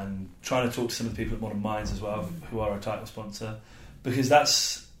 and trying to talk to some of the people at Modern Minds as well, who are our title sponsor, because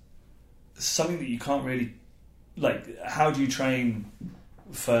that's something that you can't really, like, how do you train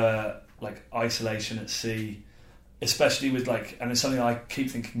for, like, isolation at sea, especially with, like, and it's something I keep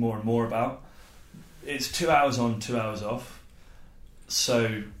thinking more and more about. It's 2 hours on, 2 hours off,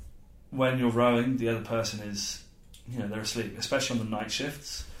 so when you're rowing, the other person is, you know, they're asleep, especially on the night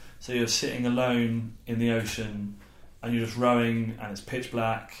shifts, so you're sitting alone in the ocean, and you're just rowing, and it's pitch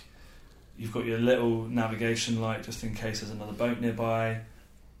black. You've got your little navigation light just in case there's another boat nearby.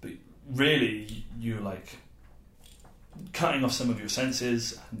 But really, you're like cutting off some of your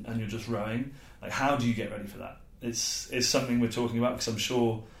senses, and you're just rowing. Like, how do you get ready for that? It's something we're talking about, because I'm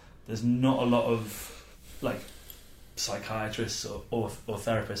sure there's not a lot of, like, psychiatrists or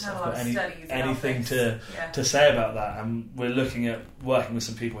therapists have got anything to say about that. And we're looking at working with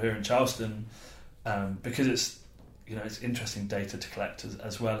some people here in Charleston, because it's, you know, it's interesting data to collect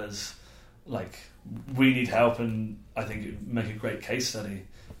as well as, like, we need help, and I think it would make a great case study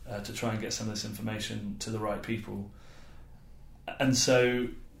to try and get some of this information to the right people. And so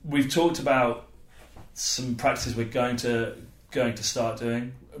we've talked about some practices we're going to start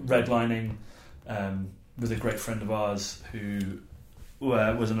doing, redlining, with a great friend of ours who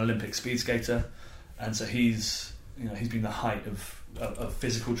was an Olympic speed skater, and so he's been the height of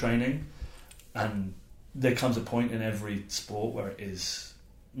physical training, and there comes a point in every sport where it is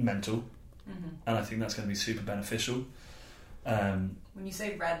mental, and I think that's going to be super beneficial. When you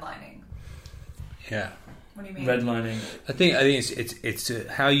say redlining, yeah, what do you mean? Redlining. I think it's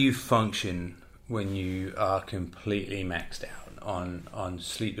how you function when you are completely maxed out on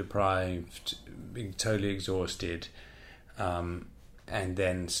sleep deprived, being totally exhausted, and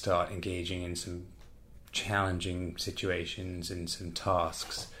then start engaging in some challenging situations and some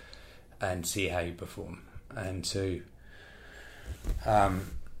tasks, and see how you perform. And so,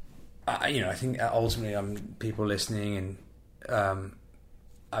 I think ultimately, people listening, and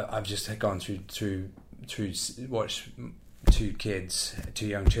I've just gone through watched two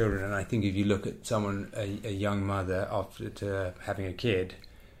young children, and I think if you look at someone, a young mother after having a kid,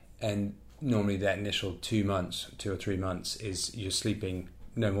 and normally that initial 2 or 3 months is you're sleeping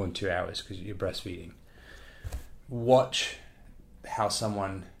no more than 2 hours because you're breastfeeding. Watch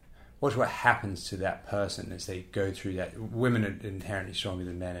what happens to that person as they go through that. Women are inherently stronger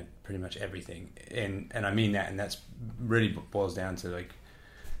than men at pretty much everything, and I mean that, and that's really boils down to, like,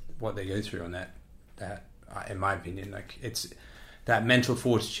 what they go through on that in my opinion, like, it's that mental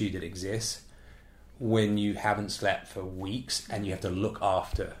fortitude that exists when you haven't slept for weeks and you have to look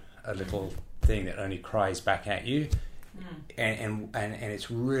after a little thing that only cries back at you, and it's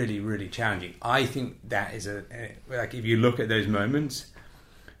really, really challenging. I think that is like, if you look at those moments,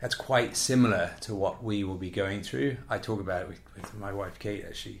 that's quite similar to what we will be going through. I talk about it with my wife Kate,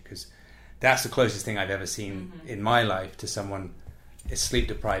 actually, because that's the closest thing I've ever seen in my life to someone is sleep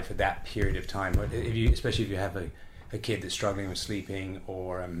deprived for that period of time. Especially if you have a kid that's struggling with sleeping,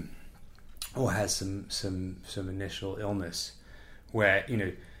 or has some initial illness, where, you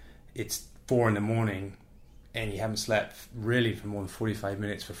know, it's 4 a.m. and you haven't slept really for more than 45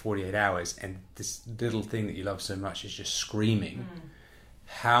 minutes for 48 hours, and this little thing that you love so much is just screaming.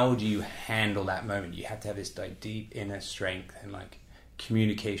 How do you handle that moment? You have to have this, like, deep inner strength and, like,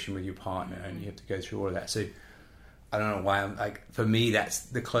 communication with your partner, and you have to go through all of that. So I don't know why I'm, like, for me that's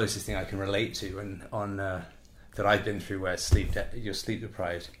the closest thing I can relate to, and on that I've been through, where you're sleep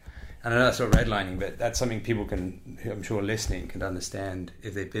deprived. And I know that's not redlining, but that's something people can, I'm sure listening, can understand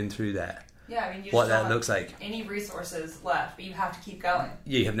if they've been through that. Yeah, I mean, you what just that don't looks like. Any resources left, but you have to keep going.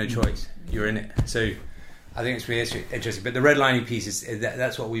 Yeah, you have no choice. You're in it. So I think it's really interesting. But the redlining piece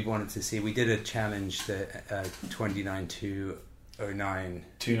that's what we wanted to see. We did a challenge, the 29209.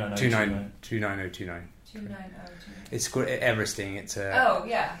 29029. It's called Everesting. It's oh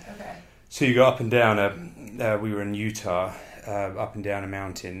yeah, okay. So you go up and down. We were in Utah, up and down a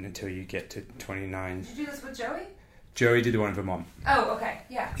mountain until you get to 29. Did you do this with Joey? Joey did the one with Vermont. Oh, okay,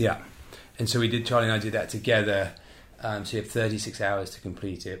 yeah. Yeah, and so Charlie and I did that together. So you have 36 hours to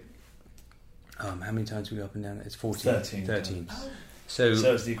complete it. How many times we go up and down? It's 14. 13. Oh. So it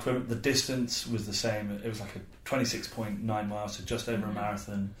was the equivalent. The distance was the same. It was like a 26.9 miles, so just over a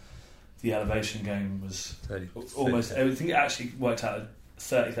marathon. The elevation gain was 30, almost. 30. I think it actually worked out at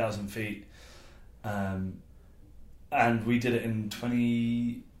 30,000 feet, and we did it in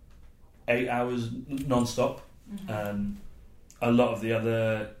 28 hours non-stop. A lot of the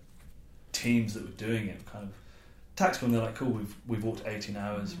other teams that were doing it kind of tactical, and they're like, cool, we've walked 18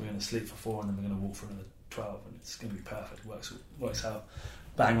 hours, we're going to sleep for 4 and then we're going to walk for another 12 and it's going to be perfect. Works out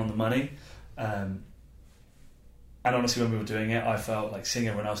bang on the money. And honestly, when we were doing it, I felt like seeing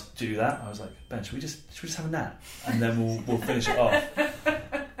everyone else do that, I was like, Ben, should we just have a nap and then we'll finish it off.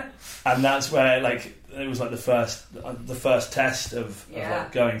 And that's where like it was like the first test of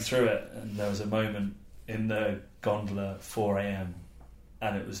like going through it, and there was a moment in the gondola 4 a.m.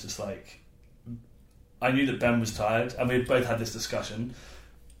 and it was just like, I knew that Ben was tired, and we both had this discussion.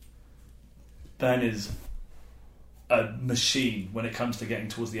 Ben is a machine when it comes to getting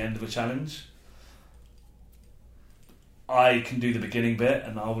towards the end of a challenge. I can do the beginning bit,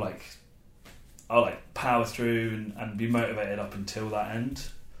 and I'll power through and be motivated up until that end,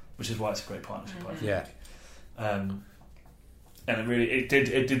 which is why it's a great partnership. I think. Yeah. And it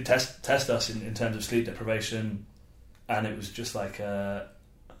did test us in terms of sleep deprivation, and it was just like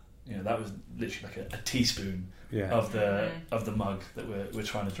that was literally like a teaspoon of the mug that we're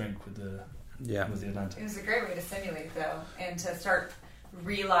trying to drink with the Atlantic. It was a great way to simulate though, and to start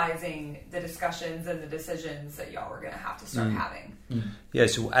realizing the discussions and the decisions that y'all were going to have to start having. Yeah.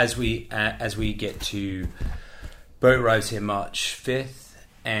 So as we get to boat rides here March 5th.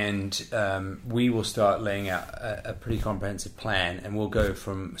 And we will start laying out a pretty comprehensive plan, and we'll go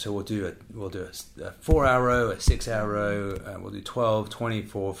from. So we'll do a 4-hour row, a 6-hour row. We'll do 12,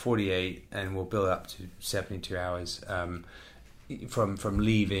 24, 48, and we'll build up to 72 hours from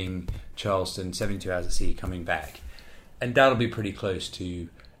leaving Charleston. 72 hours at sea, coming back, and that'll be pretty close to.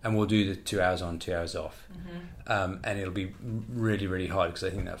 And we'll do the 2 hours on, 2 hours off, and it'll be really, really hard because I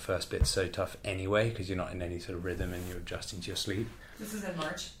think that first bit's so tough anyway because you're not in any sort of rhythm and you're adjusting to your sleep. This is in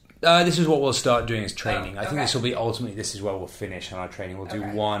March? This is what we'll start doing as training. I think this will be this is where we'll finish on our training. We'll do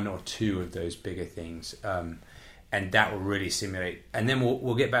 1 or 2 of those bigger things, and that will really simulate. And then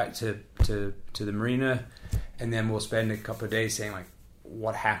we'll get back to the marina, and then we'll spend a couple of days saying like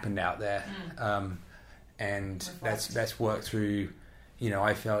what happened out there, and let's work through.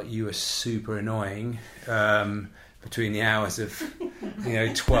 I felt you were super annoying between the hours of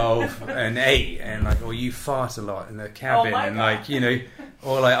 12 and 8, and like, or you fart a lot in the cabin, and like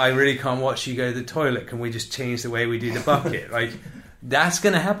or like I really can't watch you go to the toilet. Can we just change the way we do the bucket? Like that's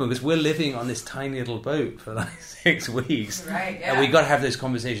going to happen because we're living on this tiny little boat for like 6 weeks, right? Yeah. And we got to have those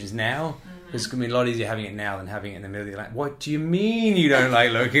conversations now. It's going to be a lot easier having it now than having it in the middle of the night. What do you mean you don't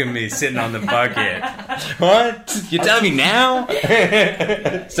like looking at me sitting on the bucket? What? You're telling me now?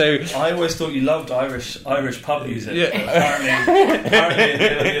 So I always thought you loved Irish pub music. Yeah. Apparently in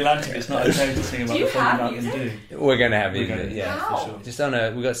the Atlantic it's not okay to sing about the thing about them do. We're going to have music, yeah, wow. for sure. Just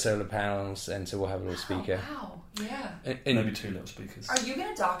we've got solar panels, and so we'll have a little speaker. Wow, yeah. And maybe 2 little speakers. Are you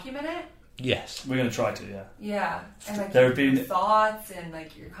going to document it? Yes. We're going to try to, yeah. Yeah. And like there your have been thoughts and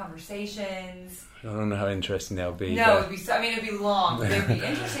like your conversations. I don't know how interesting they'll be. No, it'd be long. But it'd be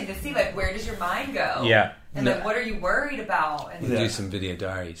interesting to see like where does your mind go? Yeah. And like what are you worried about? And we'll do some video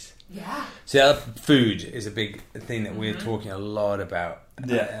diaries. Yeah. So food is a big thing that we're talking a lot about.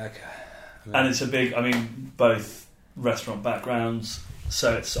 Yeah. And it's a big, both restaurant backgrounds,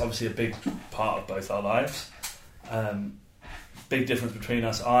 so it's obviously a big part of both our lives. Big difference between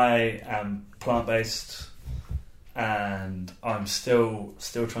us. I am plant-based, and I'm still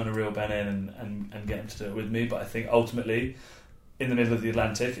trying to reel Ben in and get him to do it with me. But I think ultimately, in the middle of the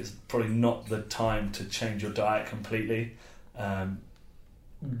Atlantic, it's probably not the time to change your diet completely,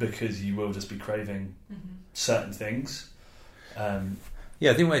 because you will just be craving certain things. I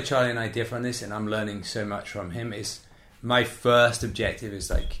think where Charlie and I differ on this, and I'm learning so much from him, is my first objective is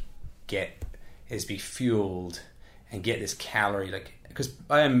be fueled and get this calorie, because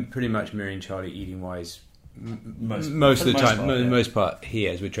I am pretty much mirroring Charlie eating wise most of the time, most part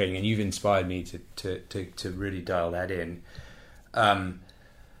here as we're training, and you've inspired me to really dial that in.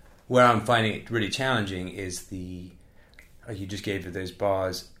 where I'm finding it really challenging is like you just gave it those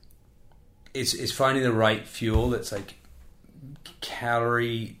bars. It's finding the right fuel that's like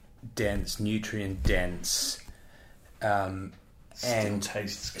calorie dense, nutrient dense, and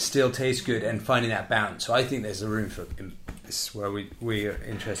still tastes good, and finding that balance. So I think there's a room for this is where we are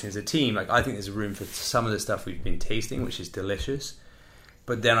interested as a team. Like I think there's a room for some of the stuff we've been tasting, which is delicious.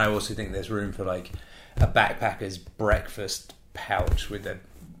 But then I also think there's room for like a backpacker's breakfast pouch with the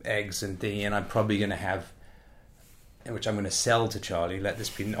eggs and thingy, and I'm probably going to have, which I'm going to sell to Charlie, let this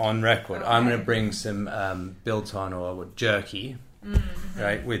be on record. Okay. I'm going to bring some biltong or jerky,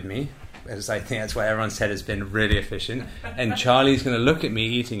 right, with me, as I think that's what everyone said has been really efficient. And Charlie's going to look at me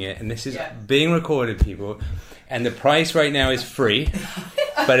eating it, and this is being recorded, people. And the price right now is free,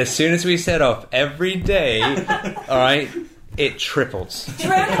 but as soon as we set off every day, all right, it triples.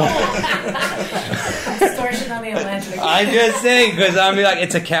 Extortion on the Atlantic. I'm just saying, because I'm like,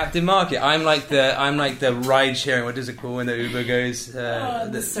 it's a captive market. I'm like the ride sharing. What is it called when the Uber goes?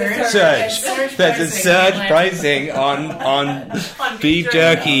 The surge. There's a surge pricing on beef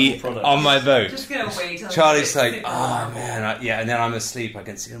jerky on my boat. Just gonna wait till Charlie's like, oh man, and then I'm asleep. I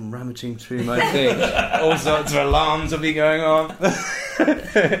can see him rummaging through my thing. All sorts of alarms will be going on. Come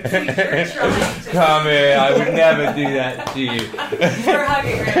here, I would never do that to you. We're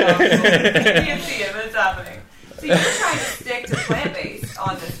hugging right now. You can't see it, but it's happening. So you're trying to stick to plant-based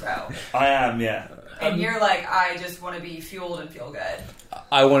on this row. I am, yeah. And you're like, I just want to be fueled and feel good.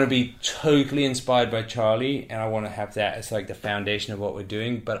 I want to be totally inspired by Charlie, and I want to have that as like the foundation of what we're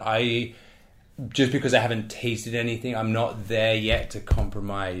doing. But just because I haven't tasted anything, I'm not there yet to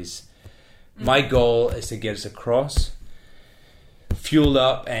compromise. My goal is to get us across, fueled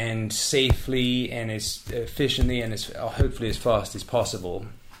up and safely and as efficiently and as hopefully as fast as possible.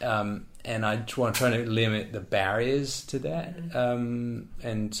 And I just want to try to limit the barriers to that,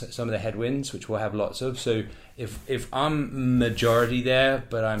 and some of the headwinds, which we'll have lots of. So if I'm majority there,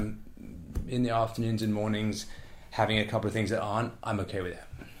 but I'm in the afternoons and mornings having a couple of things that aren't, I'm okay with that.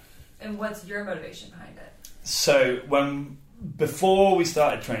 And what's your motivation behind it? So before we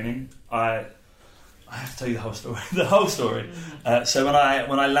started training, I have to tell you the whole story. So when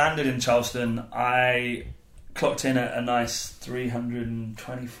I landed in Charleston, I clocked in at a nice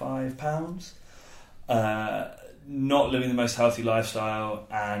 £325, not living the most healthy lifestyle,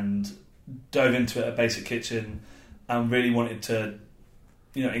 and dove into it at Basic Kitchen and really wanted to,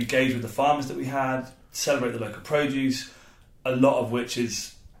 engage with the farmers that we had, celebrate the local produce, a lot of which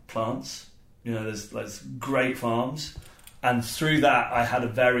is plants. There's great farms, and through that I had a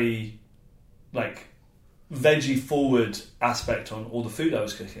very veggie forward aspect on all the food I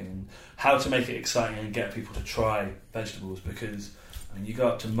was cooking and how to make it exciting and get people to try vegetables, because you go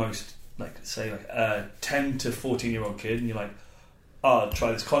up to most a 10 to 14 year old kid and you're like, oh,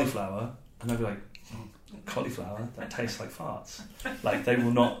 try this cauliflower, and they'll be like, cauliflower, that tastes like farts.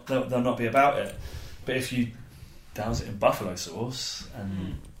 They'll not be about it. But if you douse it in buffalo sauce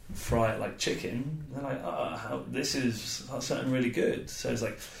and fry it like chicken, they're like, oh, this is something really good. So it's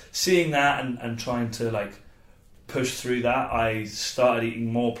like seeing that and trying to push through that. I started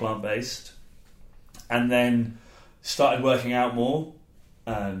eating more plant-based and then started working out more,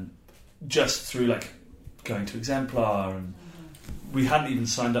 just through going to Exemplar, and we hadn't even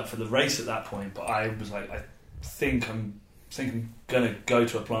signed up for the race at that point, but I was like, I think I'm gonna go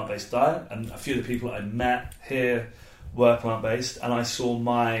to a plant-based diet, and a few of the people that I met here were plant-based, and I saw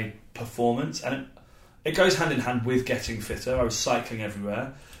my performance, and it goes hand in hand with getting fitter. I was cycling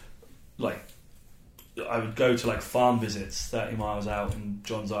everywhere. I would go to farm visits 30 miles out in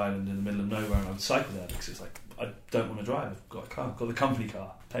Johns Island in the middle of nowhere, and I would cycle there because it's I don't want to drive. I've got a car. I've got the company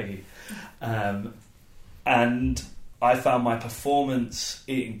car, Peggy. And I found my performance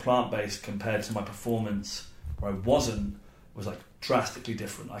eating plant-based compared to my performance where I wasn't was drastically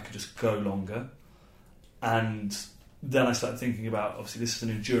different. I could just go longer. And then I started thinking about, obviously this is an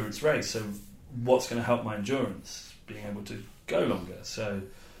endurance race, so what's going to help my endurance? Being able to go longer. So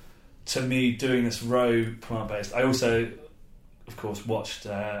to me, doing this row plant-based, I also, of course, watched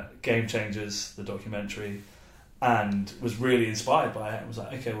Game Changers, the documentary, and was really inspired by it. And was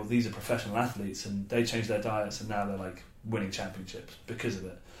like, okay, well, these are professional athletes, and they changed their diets, and now they're winning championships because of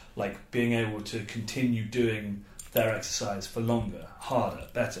it. Being able to continue doing their exercise for longer, harder,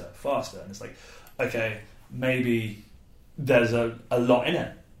 better, faster, and it's okay, maybe there's a lot in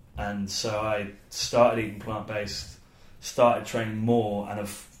it. And so I started eating plant-based, started training more, and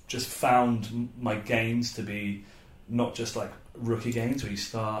have just found my gains to be not just rookie gains where you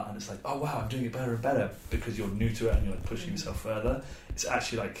start and it's oh wow, I'm doing it better and better because you're new to it and you're pushing yourself further. It's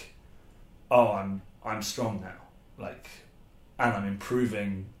actually oh, I'm strong now, and I'm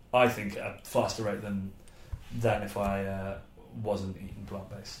improving I think, at a faster rate than if I wasn't eating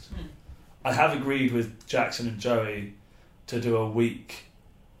plant-based. I have agreed with Jackson and Joey to do a week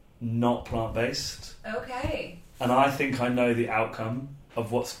not plant-based. Okay. And I think I know the outcome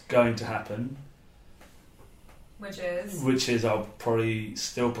of what's going to happen. Which is? Which is I'll probably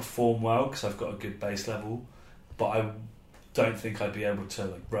still perform well because I've got a good base level, but I don't think I'd be able to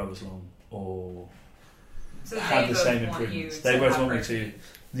like row as long or have the same improvements. They both want me to,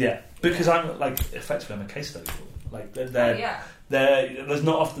 because I'm like effectively I'm a case study for them. Like there's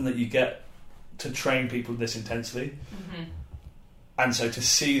not often that you get to train people this intensely. And so to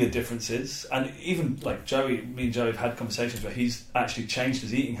see the differences, and even like me and Joey have had conversations where he's actually changed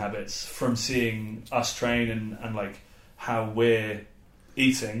his eating habits from seeing us train and like how we're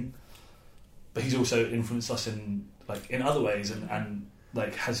eating, but he's also influenced us in other ways and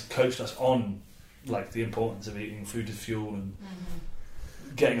like has coached us on like the importance of eating food as fuel and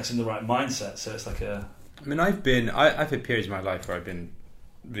getting us in the right mindset. So it's like I've had periods in my life where I've been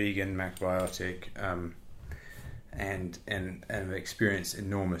vegan, macrobiotic, and have experienced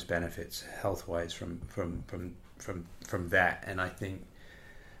enormous benefits health-wise from that. And I think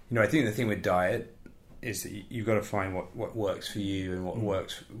the thing with diet is that you've got to find what works for you and what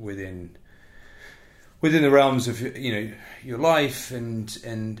works within the realms of your life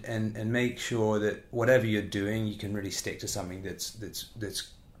and make sure that whatever you're doing you can really stick to something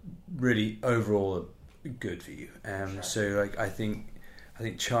that's really overall good for you. So like I think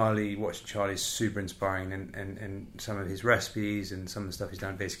watching Charlie is super inspiring, and some of his recipes and some of the stuff he's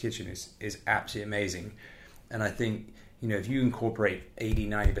done at Basic Kitchen is absolutely amazing. And I think, if you incorporate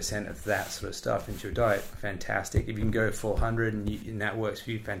 80-90% of that sort of stuff into your diet, fantastic. If you can go full 100 and that works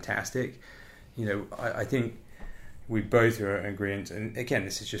for you, fantastic. I think we both are in agreement, and again,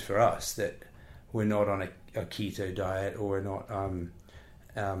 this is just for us, that we're not on a keto diet, or we're not,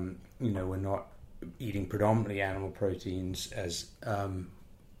 we're not eating predominantly animal proteins, as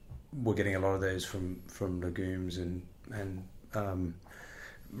we're getting a lot of those from legumes and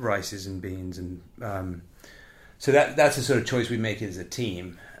rices and beans, and so that's the sort of choice we make as a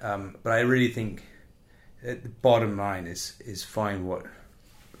team. But I really think that the bottom line is find what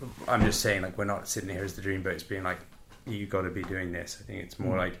I'm just saying. Like, we're not sitting here as the Dreamboats being like, you got to be doing this. I think it's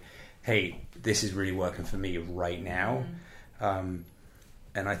more like, hey, this is really working for me right now, and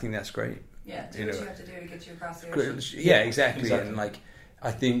I think that's great. Yeah, do what you have to do to get you across the ocean. Yeah, exactly. And like,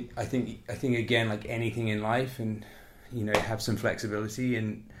 I think again, like anything in life, and have some flexibility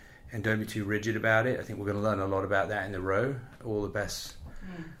and don't be too rigid about it. I think we're going to learn a lot about that in the row. All the best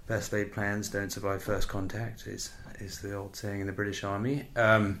laid plans don't survive first contact is the old saying in the British Army.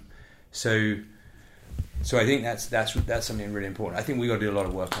 So I think that's something really important. I think we got to do a lot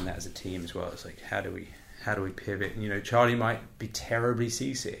of work on that as a team as well. It's like, how do we pivot? Charlie might be terribly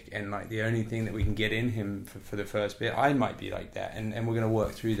seasick, and like the only thing that we can get in him for the first bit, I might be like that, and we're going to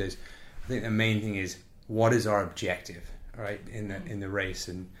work through those. I think the main thing is, what is our objective, right, in the race,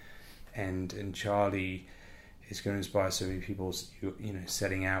 and Charlie is going to inspire so many people,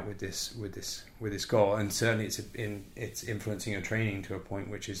 setting out with this goal, and certainly it's influencing your training to a point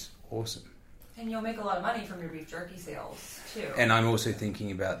which is awesome. And you'll make a lot of money from your beef jerky sales too. And I'm also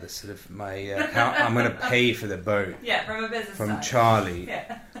thinking about the sort of how I'm going to pay for the boat. Yeah, from a business from side. Charlie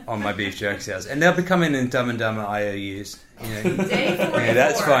on my beef jerky sales, and they'll be coming in Dumb and Dumber IOUs. Day 44. Yeah,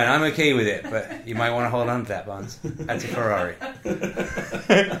 that's fine. I'm okay with it, but you might want to hold on to that, Barnes. That's a Ferrari.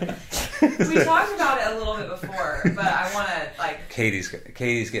 We talked about it a little bit before, but I want to like. Katie's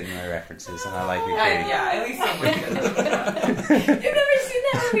getting my references, and I like it, Katie. Yeah, at least something. You've never seen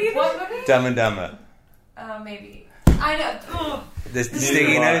that movie? What movie? Dumb and Dumber. Maybe. I know. The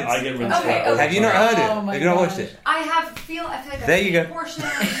sticky notes. I get rid of Okay. Have you not heard it? Oh my Have you not watched it? I feel like there you go. Portion.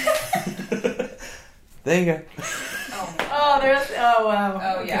 There you go. Oh wow.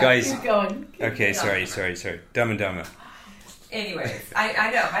 Oh yeah. Guys. Keep going. Okay, sorry. Dumb and Dumber. Anyways,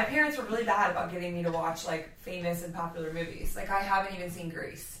 I know my parents were really bad about getting me to watch like famous and popular movies. Like, I haven't even seen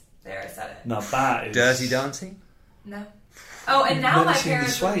Grease. There, I said it. Now that is Dirty Dancing. No. Oh, and now my Never seen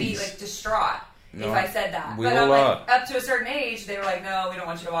parents The would be Sways. like distraught if I said that. We But all I'm are. like, up to a certain age, they were like, no, we don't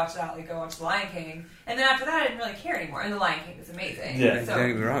want you to watch that. Like, go watch The Lion King. And then after that, I didn't really care anymore. And The Lion King is amazing. Yeah. So, Don't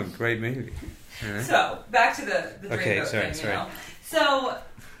get me wrong, great movie. so back to the Dreamboat thing. Sorry. So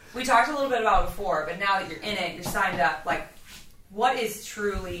we talked a little bit about it before, but now that you're in it, you're signed up. Like, what is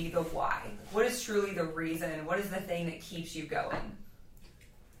truly the why? What is truly the reason? What is the thing that keeps you going?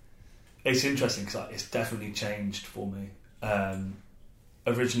 It's interesting because it's definitely changed for me.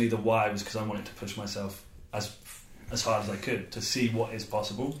 Originally, the why was because I wanted to push myself as hard as I could to see what is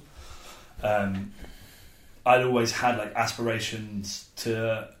possible. I'd always had like aspirations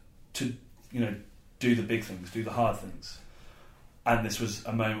to to, do the big things, do the hard things. And this was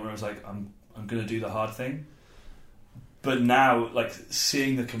a moment where I was like, I'm going to do the hard thing. But now, like,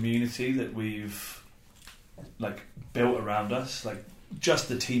 seeing the community that we've, like, built around us, like, just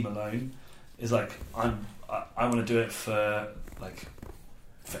the team alone is like, I want to do it for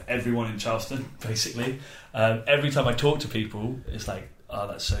everyone in Charleston, basically. Every time I talk to people, it's like, oh,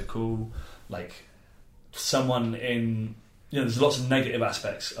 that's so cool. Like, someone in, there's lots of negative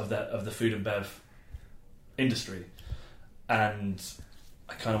aspects of the food and bev industry, and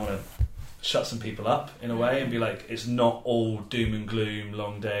I kind of want to shut some people up in a way and be like, it's not all doom and gloom,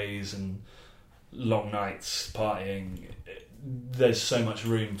 long days and long nights partying. There's so much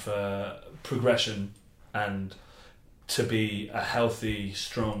room for progression and to be a healthy,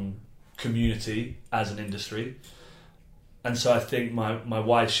 strong community as an industry. And so I think my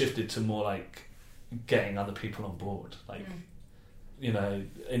why shifted to more like getting other people on board, like,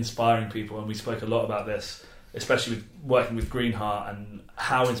 inspiring people. And we spoke a lot about this, especially with working with Greenheart, and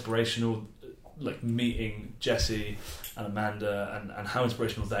how inspirational, like, meeting Jesse and Amanda and how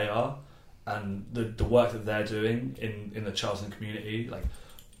inspirational they are, and the work that they're doing in the Charleston community. Like,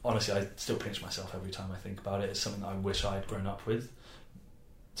 honestly, I still pinch myself every time I think about it. It's something that I wish I had grown up with.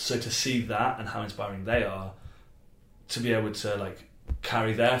 So to see that and how inspiring they are, to be able to, like,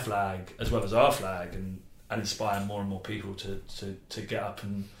 carry their flag as well as our flag and inspire more and more people to get up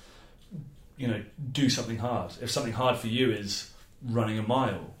and, do something hard. If something hard for you is running a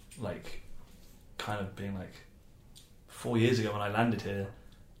mile, like, kind of being like, 4 years ago when I landed here,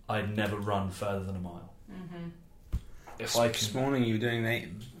 I'd never run further than a mile. Mm-hmm. If I can, this morning you were doing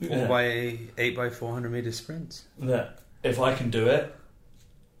 8 by 400 meter sprints. Yeah. If I can do it,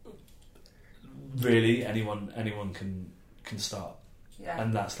 really anyone can start. Yeah.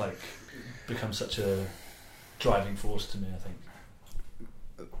 And that's like become such a driving force to me, I think.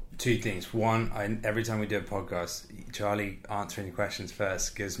 Two things. One, every time we do a podcast, Charlie answering the questions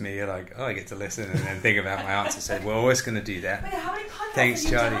first gives me like, I get to listen and then think about my answer. So we're always going to do that. Wait, how many podcasts Thanks,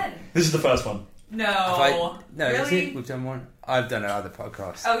 have you Charlie. done? This is the first one. No. No, really? is it? We've done one. I've done other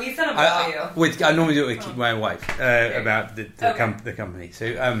podcasts. Oh, he's done them about you. I normally do it with my wife about the company.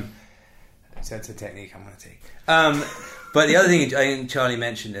 So that's a technique I'm going to take. But the other thing I think Charlie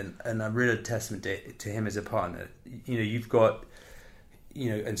mentioned, and I'm really a testament to him as a partner. You've got,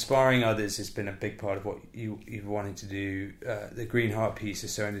 inspiring others has been a big part of what you've wanted to do. The Greenheart piece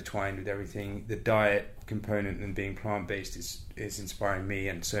is so intertwined with everything. The diet component and being plant-based is inspiring me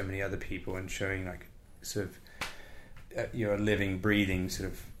and so many other people, and showing like sort of a living, breathing sort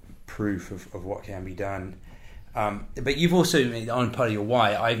of proof of what can be done. But you've also made on part of your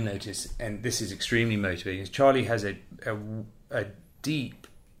why, I've noticed, and this is extremely motivating, is Charlie has a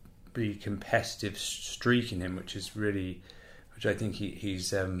deeply competitive streak in him, which I think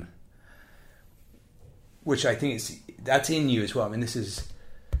he's which I think that's in you as well. I mean, this is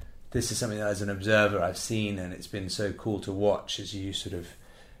something that as an observer I've seen, and it's been so cool to watch as you sort of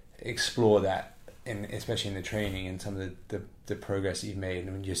explore that, especially in the training and some of the progress that you've made. I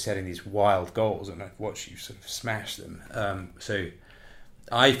mean, you're setting these wild goals, and I've watched you sort of smash them. So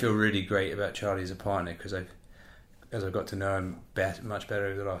I feel really great about Charlie as a partner, because as I've got to know him much better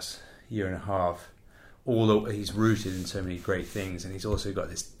over the last year and a half, although he's rooted in so many great things, and he's also got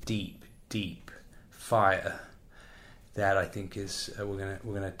this deep fire that I think is we're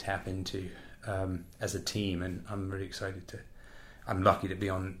gonna tap into as a team, and I'm really excited I'm lucky to be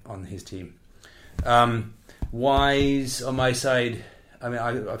on his team. Wise on my side, I mean,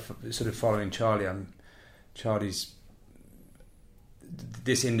 I'm sort of following Charlie. Charlie's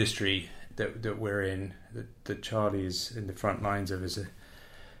this industry that we're in, that Charlie is in the front lines of as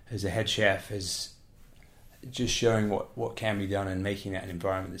a head chef, is just showing what can be done and making that an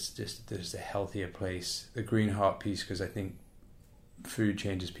environment that's a healthier place. The Greenheart piece, because I think food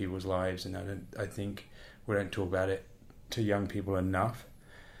changes people's lives, and I think we don't talk about it to young people enough.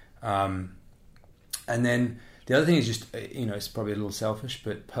 And then the other thing is just, it's probably a little selfish,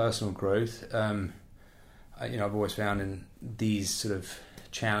 but personal growth. I've always found in these sort of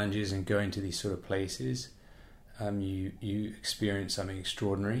challenges and going to these sort of places, you experience something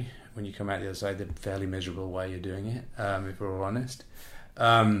extraordinary. When you come out the other side, they're fairly miserable while you're doing it, if we're all honest.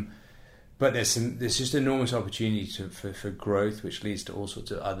 But there's just enormous opportunity for growth, which leads to all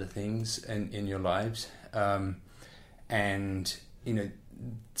sorts of other things in your lives. And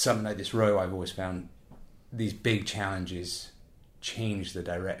something like this row, I've always found these big challenges change the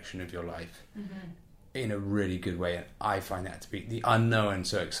direction of your life in a really good way. And I find that to be the unknown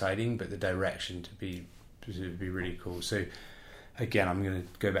so exciting, but the direction to be really cool. So again, I'm going to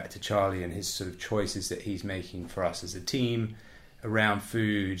go back to Charlie and his sort of choices that he's making for us as a team around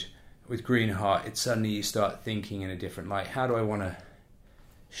food, with Green Heart, it's suddenly you start thinking in a different light. How do I want to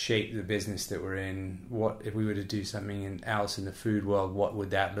shape the business that we're in? What if we were to do something else in the food world? What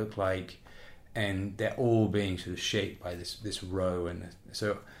would that look like? And they're all being sort of shaped by this row. And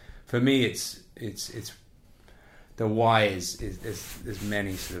so for me, it's the why is there's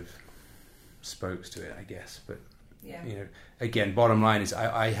many sort of spokes to it, I guess. But again, bottom line is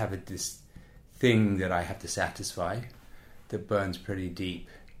I have this thing that I have to satisfy that burns pretty deep.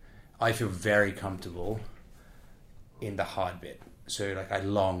 I feel very comfortable in the hard bit. So like I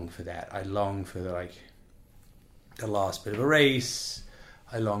long for that. I long for the last bit of a race.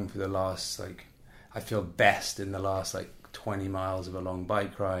 I long for the last I feel best in the last 20 miles of a long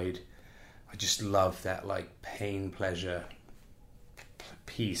bike ride. I just love that pain pleasure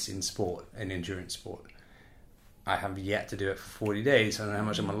piece in sport and endurance sport. I have yet to do it for 40 days. I don't know how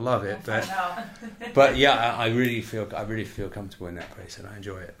much I'm gonna love it, but yeah, I really feel comfortable in that place and I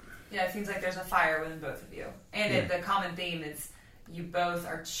enjoy it. Yeah, it seems like there's a fire within both of you, and the common theme is you both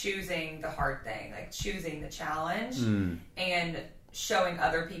are choosing the hard thing, choosing the challenge, and showing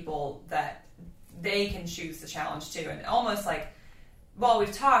other people that they can choose the challenge too. And almost while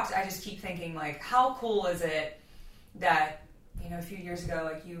we've talked, I just keep thinking how cool is it that a few years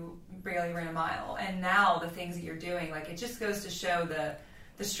ago you barely ran a mile, and now the things that you're doing, it just goes to show the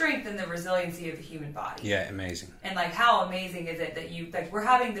strength and the resiliency of the human body. Yeah, amazing. And how amazing is it that you we're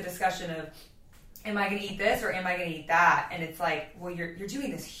having the discussion of, am I going to eat this or am I going to eat that? And it's well, you're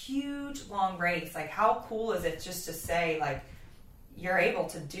doing this huge long race. How cool is it just to say you're able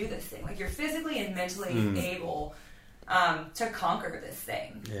to do this thing? You're physically and mentally able to conquer this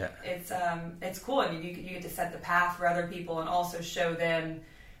thing. Yeah, it's cool. I mean, you get to set the path for other people and also show them.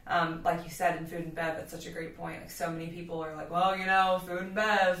 Like you said, in food and bev, that's such a great point. So many people are well, food and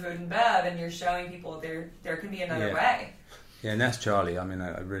bev, and you're showing people there can be another way. Yeah, and that's Charlie. I mean,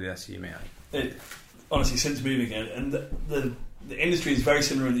 that's you, mate. Honestly, since moving here, and the industry is very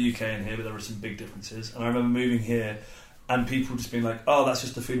similar in the UK and here, but there are some big differences. And I remember moving here and people just being oh, that's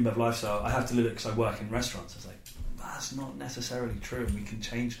just the food and bev lifestyle. I have to live it because I work in restaurants. I was that's not necessarily true, and we can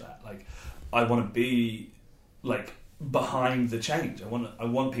change that. I want to be behind the change. I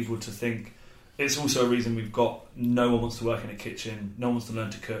want people to think. It's also a reason we've got no one wants to work in a kitchen, no one wants to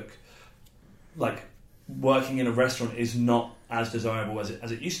learn to cook. Working in a restaurant is not as desirable as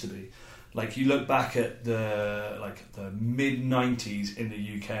it used to be. You look back at the mid 90s in the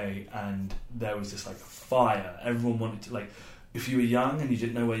UK, and there was this fire. Everyone wanted to if you were young and you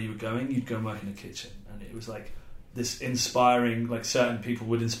didn't know where you were going, you'd go and work in a kitchen, and it was this inspiring, certain people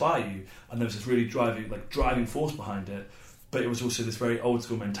would inspire you, and there was this really driving force behind it. But it was also this very old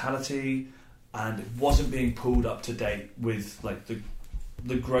school mentality, and it wasn't being pulled up to date with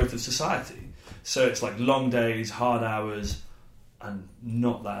the growth of society. So it's long days, hard hours, and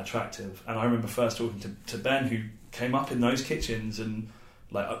not that attractive. And I remember first talking to Ben, who came up in those kitchens, and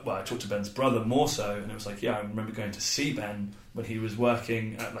I talked to Ben's brother more so, and it was I remember going to see Ben when he was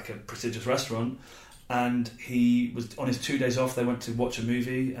working at a prestigious restaurant. And he was on his 2 days off. They went to watch a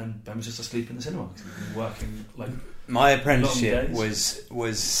movie, and Ben was just asleep in the cinema because he'd been working My apprenticeship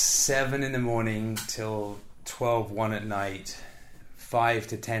was 7 a.m. till 12:1 at night, 5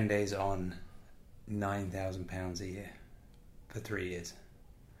 to 10 days on, £9,000 a year for 3 years,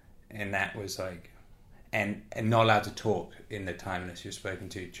 and that was and not allowed to talk in the time unless you're spoken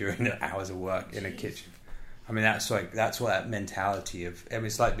to during the hours of work in a kitchen. I mean, that's what that mentality of.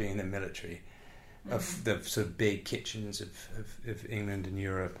 It's like being in the military. Of the sort of big kitchens of England and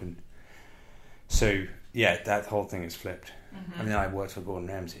Europe, and so that whole thing is flipped. I mean, I worked for Gordon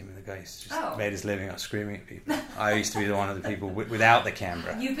Ramsay. I mean, the guy just made his living out screaming at people. I used to be one of the people without the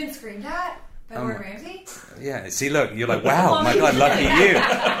camera. You've been screamed at by Gordon Ramsay? Yeah. See, look, you're wow, my God, lucky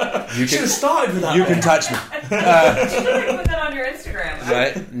you. You should have started with that. You can touch me. You should put that on your Instagram.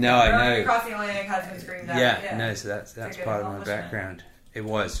 Right? No, I know. Across the Atlantic has been screamed at. Yeah. No, so that's part of my background. It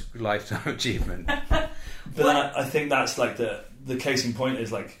was lifetime achievement. But then I think that's the case in point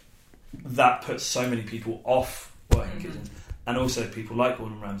is that puts so many people off working kitchens, and also people like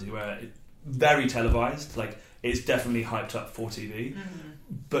Gordon Ramsay, where it's very televised, it's definitely hyped up for TV,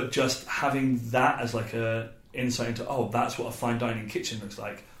 but just having that as a insight into that's what a fine dining kitchen looks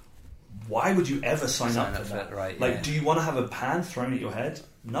like. Why would you ever sign up for that? Right? Do you want to have a pan thrown at your head?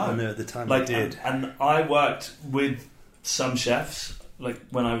 No. No, at the time I did, and I worked with some chefs.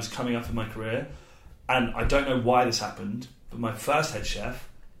 When I was coming up in my career, and I don't know why this happened, but my first head chef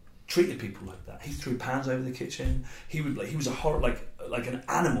treated people like that. He threw pans over the kitchen. He was a horror, like an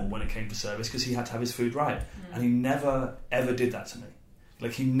animal when it came to service, because he had to have his food right, and he never ever did that to me.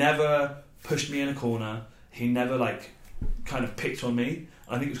 He never pushed me in a corner. He never kind of picked on me.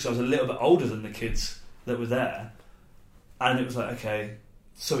 I think it was because I was a little bit older than the kids that were there, and it was like, okay,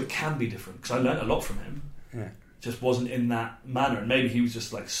 so it can be different, because I learned a lot from him. Yeah. Just wasn't in that manner, and maybe he was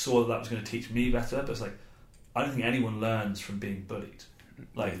just like saw that was going to teach me better, but it's like, I don't think anyone learns from being bullied.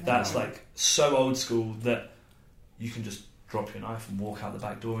 Like, that's like so old school that you can just drop your knife and walk out the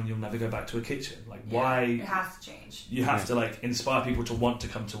back door and you'll never go back to a kitchen. Like, why? It has to change. You have to like inspire people to want to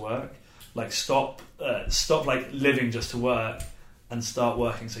come to work. Like, stop like living just to work and start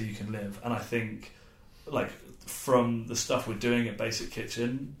working so you can live. And I think, like, from the stuff we're doing at Basic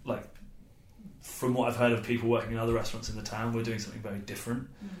Kitchen, like, from what I've heard of people working in other restaurants in the town, we're doing something very different.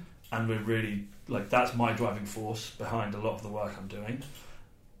 And we're really, like, that's my driving force behind a lot of the work I'm doing.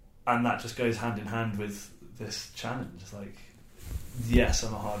 And that just goes hand in hand with this challenge. Like, yes,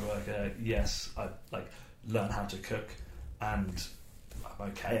 I'm a hard worker. Yes, I like learn how to cook, and I'm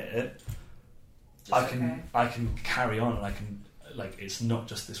okay at it. I can carry on, and I can, like, it's not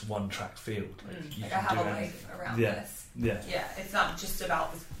just this one track field. Like, you like, can I have do a anything. life around Yeah. this. Yeah. Yeah, it's not just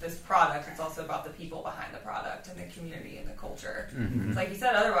about this product, it's also about the people behind the product and the community and the culture. It's like you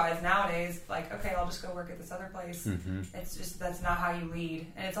said, otherwise nowadays, like, okay, I'll just go work at this other place. It's just, that's not how you lead.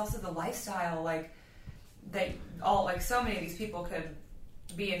 And it's also the lifestyle, like, they all, like, so many of these people could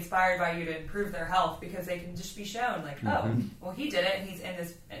be inspired by you to improve their health because they can just be shown, like, oh, well, he did it and he's in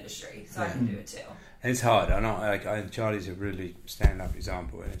this industry, so I can do it too. And it's hard. I know, like, Charlie's a really stand-up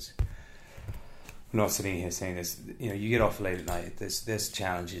example, and it's, I'm not sitting here saying this. You know, you get off late at night. There's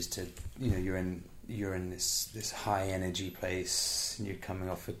challenges to, you know, you're in this high energy place, and you're coming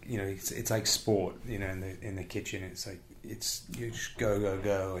off. You know, it's like sport. You know, in the kitchen, it's like you just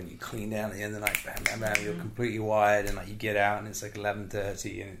go, and you clean down at the end of the night. Bam, bam, bam. You're completely wired, and like you get out, and it's like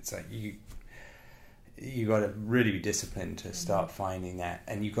 11:30, and it's like you got to really be disciplined to start finding that,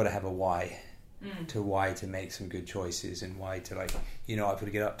 and you've got to have a why. To make some good choices, and why to, like, you know, I've got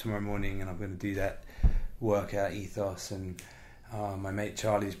to get up tomorrow morning and I'm going to do that workout ethos, and my mate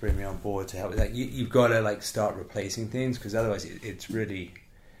Charlie's bringing me on board to help with that. You've got to, like, start replacing things, because otherwise it's really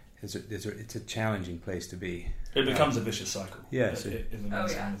it's a challenging place to be. It becomes a vicious cycle. Yeah, in the grand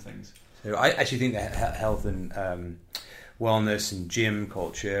scheme of things. So I actually think that health and wellness and gym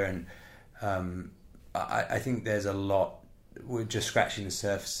culture, and I think there's a lot. We're just scratching the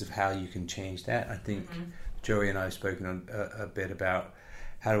surface of how you can change that. I think Joey and I have spoken a bit about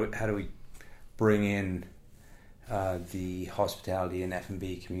how do we bring in the hospitality and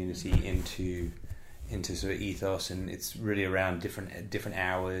F&B community into sort of ethos, and it's really around different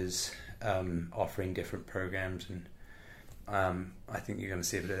hours, offering different programs, and I think you're going to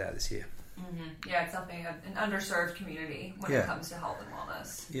see a bit of that this year. Yeah, it's something, an underserved community when it comes to health and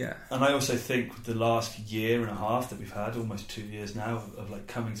wellness. Yeah. And I also think with the last year and a half that we've had, almost 2 years now, of like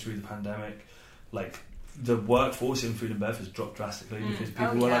coming through the pandemic, like, the workforce in food and bev has dropped drastically because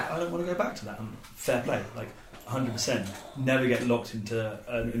people were like, I don't want to go back to that. And fair play, like 100%. Never get locked into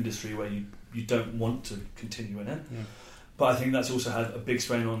an industry where you don't want to continue in it. Yeah. But I think that's also had a big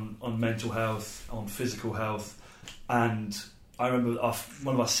strain on mental health, on physical health, and I remember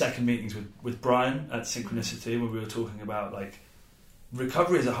one of our second meetings with Brian at Synchronicity, where we were talking about, like,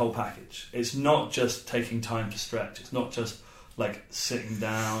 recovery is a whole package. It's not just taking time to stretch. It's not just, like, sitting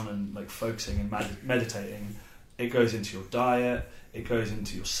down and, like, focusing and meditating. It goes into your diet. It goes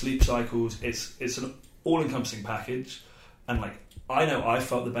into your sleep cycles. It's an all-encompassing package. And, like, I know I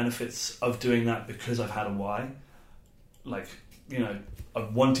felt the benefits of doing that because I've had a why. Like, you know, I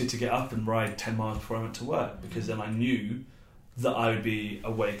wanted to get up and ride 10 miles before I went to work, because then I knew that I would be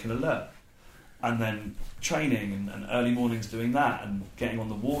awake and alert. And then training and early mornings doing that and getting on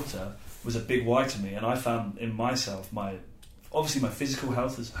the water was a big why to me. And I found in myself, obviously my physical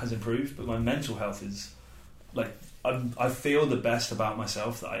health has improved, but my mental health is, like, I feel the best about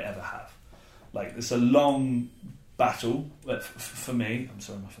myself that I ever have. Like, it's a long battle for me. I'm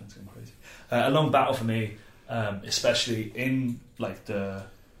sorry, my phone's going crazy. A long battle for me, especially in, like, the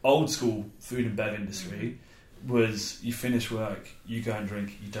old school food and bev industry. Was you finish work, you go and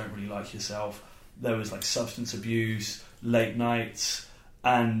drink, you don't really like yourself. There was, like, substance abuse, late nights,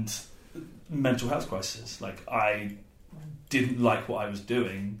 and mental health crisis. Like, I didn't like what I was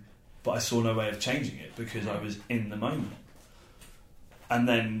doing, but I saw no way of changing it because I was in the moment. And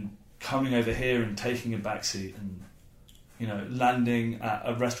then coming over here and taking a backseat and, you know, landing at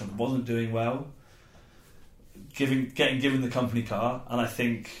a restaurant that wasn't doing well, getting given the company car, and I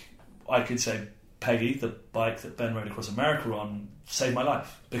think I could say Peggy, the bike that Ben rode across America on, saved my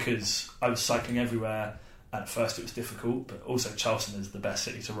life, because I was cycling everywhere. At first it was difficult, but also Charleston is the best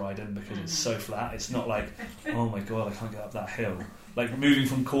city to ride in because it's so flat. It's not like, oh my god, I can't get up that hill. Like moving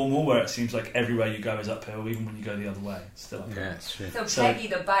from Cornwall, where it seems like everywhere you go is uphill, even when you go the other way, it's still uphill. Yeah, it's true. So Peggy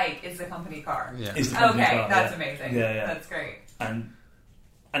the bike is the company car. Yeah. Is the company car, that's yeah. amazing. Yeah. That's great.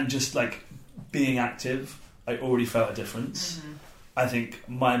 And just like being active, I already felt a difference. Mm-hmm. I think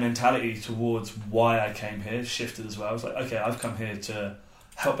my mentality towards why I came here shifted as well. I was like, okay, I've come here to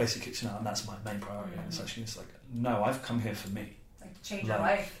help Basic Kitchen out, and that's my main priority. And it's actually just like, no, I've come here for me. Like to change your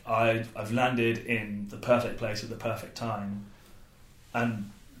life. I've landed in the perfect place at the perfect time,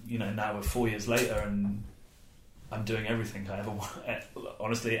 and now we're 4 years later, and I'm doing everything I ever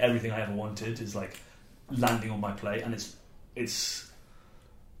honestly, everything I ever wanted is like landing on my plate, and it's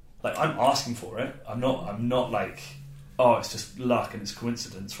like I'm asking for it. I'm not like, oh, it's just luck and it's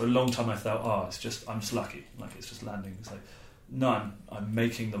coincidence. For a long time I felt, I'm just lucky, like it's just landing. It's like, no, I'm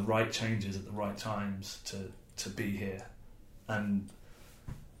making the right changes at the right times to be here. And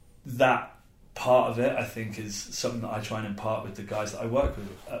that part of it, I think, is something that I try and impart with the guys that I work with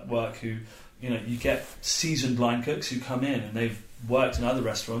at work, who, you get seasoned line cooks who come in and they've worked in other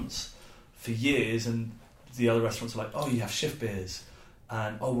restaurants for years, and the other restaurants are like, oh, you have shift beers,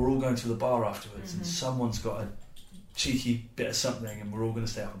 and oh, we're all going to the bar afterwards, and someone's got a cheeky bit of something, and we're all going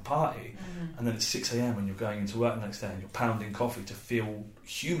to stay up and party, and then it's 6 a.m. when you're going into work the next day and you're pounding coffee to feel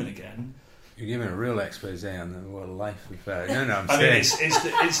human again. You're giving a real expose on the world of life. I'm I saying. mean, it's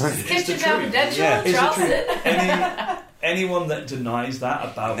the Kitchen truth. confidential. Yeah. It's the Trust truth. it. Anyone that denies that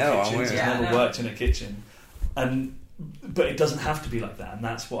about kitchens has never worked in a kitchen, but it doesn't have to be like that, and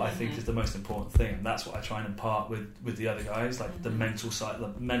that's what I think is the most important thing, and that's what I try and impart with the other guys. Like the mental side, the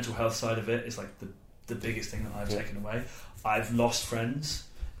mental health side of it is like the biggest thing that I've taken away. I've lost friends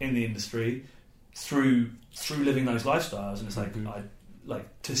in the industry through living those lifestyles, and it's like I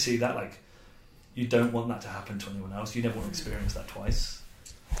like to see that, like, you don't want that to happen to anyone else. You never want to experience that twice,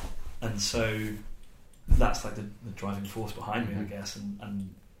 and so that's like the driving force behind me, I guess,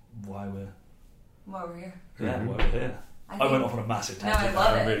 and why we're here. Yeah, why we're here. I went off on a massive tangent. No, I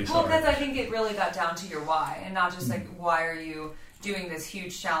love it. I'm really sorry. Because I think it really got down to your why, and not just like why are you doing this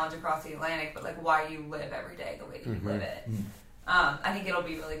huge challenge across the Atlantic, but like why you live every day the way that you live it. I think it'll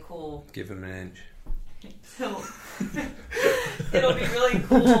be really cool. Give him an inch. It'll be really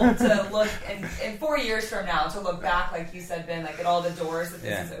cool to look in 4 years from now, to look back, like you said, Ben, like at all the doors that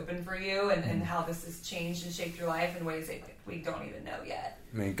this has opened for you, and how this has changed and shaped your life in ways that we don't even know yet.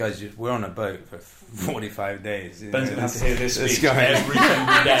 I mean, guys, we're on a boat for 45 days. Ben's going to have to hear this speech going every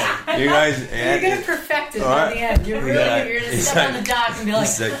single day. You guys, you're going to perfect it by the end. You're going to step on the dock and be like,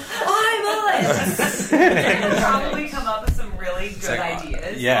 I'm Alex. You're going to probably come up with some really good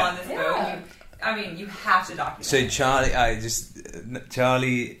ideas on this boat. You have to document. So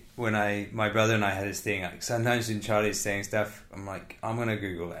Charlie, when my brother and I had his thing, like sometimes when Charlie's saying stuff, I'm like, I'm gonna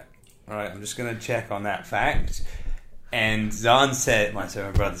Google that. All right, I'm just gonna check on that fact. And Zahn said, my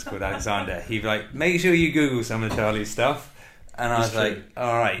brother's called Alexander. He'd be like, make sure you Google some of Charlie's stuff. And I was like,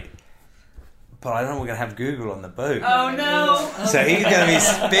 all right. But I don't know we're gonna have Google on the boat. Oh no! So he's gonna be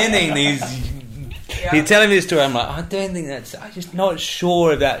spinning these. Yeah. He's telling me this story. I'm like, I don't think I'm just not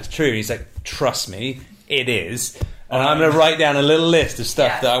sure if that's true. And he's like, trust me, it is. And I'm going to write down a little list of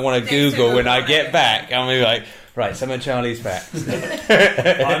stuff that I want to Google when I get back. I'm going to be like, right, some of Charlie's facts.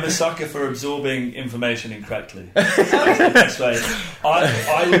 I'm a sucker for absorbing information incorrectly. That's the best way.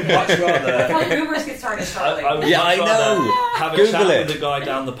 I would much rather... That's how Goobers get started, Charlie. I would much rather have a chat with the guy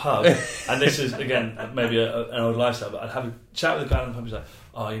down the pub. And this is, again, maybe an old lifestyle, but I'd have a chat with the guy down the pub. He's like,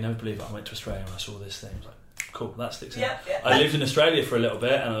 oh, you never believe it, I went to Australia and I saw this thing. I was like, cool, that sticks in. I lived in Australia for a little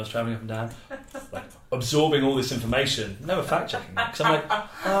bit, and I was travelling up and down, like absorbing all this information, never fact checking it, because I'm like,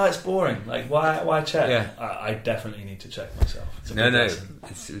 oh, it's boring. Like, why check? Yeah. I definitely need to check myself.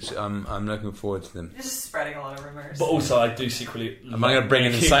 I'm looking forward to them. You're just spreading a lot of rumors. But also, I do secretly. I'm going to bring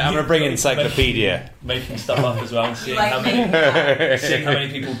an encyclopedia, making stuff up as well, and seeing how many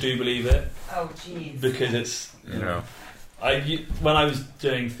people do believe it. Oh, jeez. Because it's when I was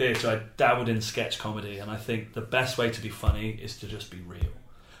doing theatre, I dabbled in sketch comedy, and I think the best way to be funny is to just be real.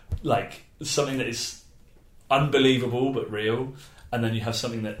 Like, something that is unbelievable but real, and then you have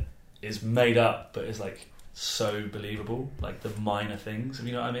something that is made up but is like so believable, like the minor things, if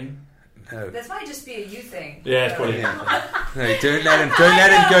you know what I mean. No. This might just be a you thing. Yeah, it's probably. No, don't let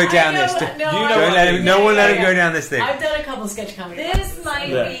him go down this. No one let him go down this thing. I've done a couple of sketch comedy. This might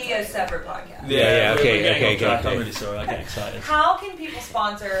be a separate podcast. Okay. I'm really sorry. I get excited. How can people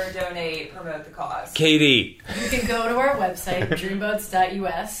sponsor, donate, promote the cause? Katie, you can go to our website,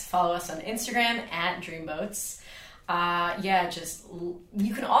 dreamboats.us. Follow us on Instagram @dreamboats.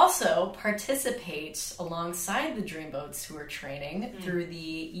 You can also participate alongside the Dreamboats who are training through the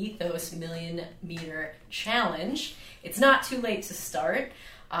Ethos Million Meter Challenge. It's not too late to start.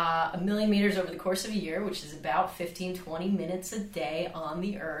 1 million meters over the course of a year, which is about 15-20 minutes a day on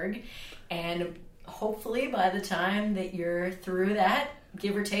the erg. And hopefully by the time that you're through that,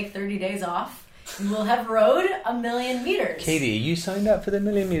 give or take 30 days off, you will have rowed 1 million meters. Katie, you signed up for the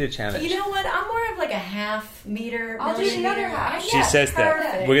Million Meter Challenge. You know what? I'm more of like a half meter. I'll do the other half. She says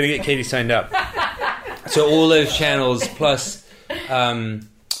that. We're going to get Katie signed up. So all those channels plus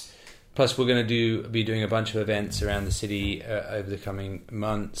we're going to be doing a bunch of events around the city over the coming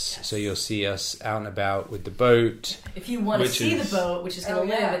months. Yes. So you'll see us out and about with the boat. If you want to see the boat, which is going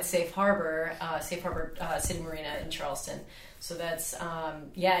to live at Safe Harbor City Marina in Charleston. So that's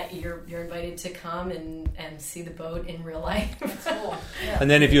you're invited to come and see the boat in real life. Cool. Yeah. And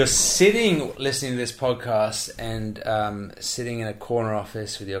then if you're sitting listening to this podcast and sitting in a corner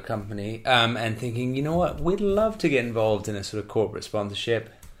office with your company and thinking, you know what, we'd love to get involved in a sort of corporate sponsorship,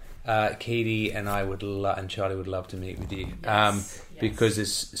 Katie and I and Charlie would love to meet with you. Yes. Because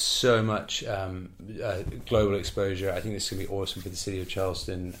there's so much global exposure. I think this is going to be awesome for the city of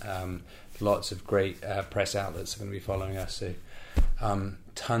Charleston. Lots of great press outlets are going to be following us. So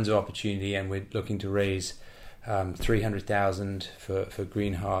tons of opportunity, and we're looking to raise $300,000 for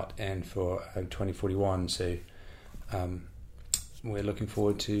Green Heart and for 2041. So we're looking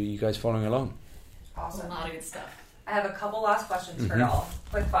forward to you guys following along. Awesome. A lot of good stuff. I have a couple last questions for y'all.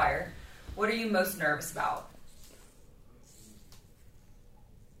 Quick fire. What are you most nervous about?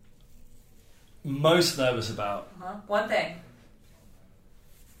 Most nervous about? One thing.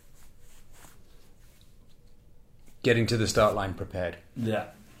 Getting to the start line prepared. Yeah.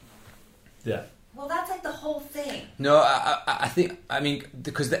 Well, that's like the whole thing. No, I mean,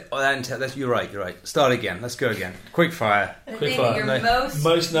 because that's you're right. Start again. Let's go again. Quick fire. The thing that you're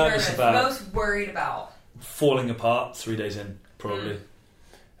most nervous about. Most worried about. Falling apart 3 days in, probably.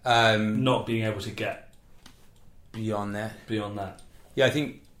 Not being able to get beyond that. Yeah, I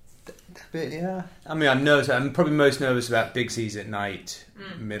think. Yeah, I mean, I'm probably most nervous about big seas at night,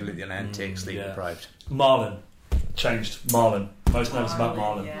 middle of the Atlantic, sleep deprived. Marlin. Changed. Marlin. Most nervous about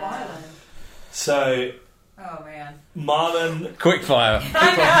Marlin. Yeah. Marlin. So. Oh man. Marlin. Quick fire.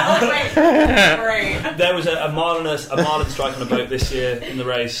 I know. Wait. Great. There was a Marlin strike on a boat this year in the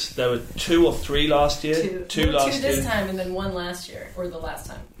race. There were 2 or 3 last year. Two this time, and then 1 last year, or the last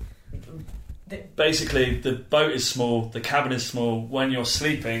time. Basically, the boat is small. The cabin is small. When you're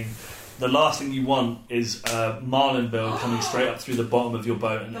sleeping, the last thing you want is a marlin bill coming straight up through the bottom of your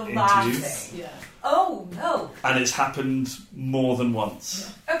boat and into you. Thing. Yeah. Oh no! And it's happened more than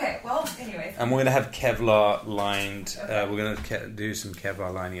once. Yeah. Okay, well, anyways. And we're going to have Kevlar lined. Okay. We're going to do some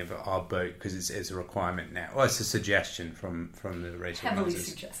Kevlar lining of our boat because it's a requirement now. Well, it's a suggestion from the race Heavily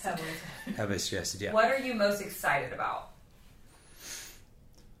organizers. Heavily suggested. Yeah. What are you most excited about?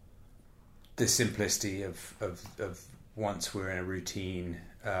 The simplicity of once we're in a routine,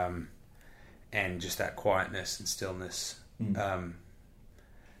 and just that quietness and stillness.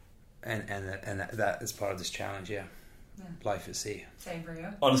 And that is part of this challenge, yeah. Life at sea. Same for you.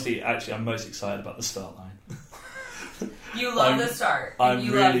 Honestly, actually, I'm most excited about the start line. You love the start. And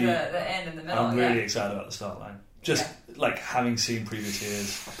you love the end and the middle. I'm really excited about the start line. Just like having seen previous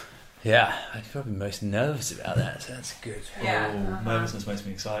years. Yeah, I'm probably most nervous about that, so that's good. Yeah. Nervousness makes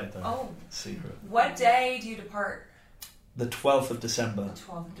me excited though. Oh. Secret. What day do you depart? The 12th of December. The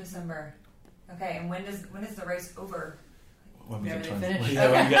 12th of December. Okay, and when is the race over? When we get to finish. when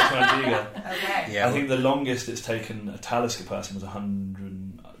we get to Antigua. Okay. Yeah, I think the longest it's taken a Talisker person was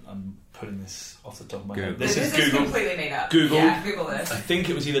 100. I'm putting this off the top of my head. This is Google. Completely made up. Google. Yeah, Google this. I think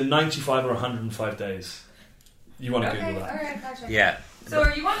it was either 95 or 105 days. You want to Google that? All right, gotcha. Yeah. So,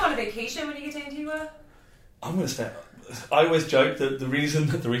 are you going on a vacation when you get to Antigua? I'm going to stay. I always joke that the reason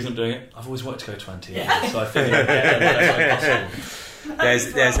I'm doing it, I've always wanted to go to Antigua, so I figured that's possible.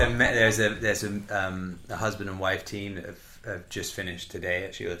 There's a husband and wife team that have just finished today.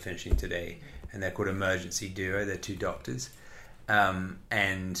 Actually, they're finishing today, and they're called Emergency Duo. They're 2 doctors,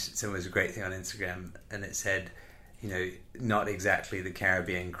 and so it was a great thing on Instagram, and it said, not exactly the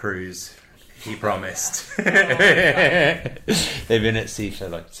Caribbean cruise he promised. They've been at sea for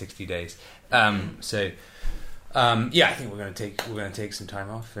like 60 days. I think we're going to take some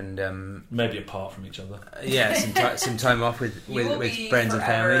time off and maybe apart from each other. Some time off with friends and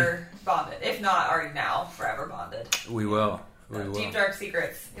family. Bonded, if not already now, forever bonded. We will. We will. Deep dark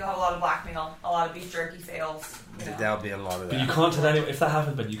secrets. You'll have a lot of blackmail, a lot of beef jerky sales. There'll be a lot of that. But you can't tell anyone if that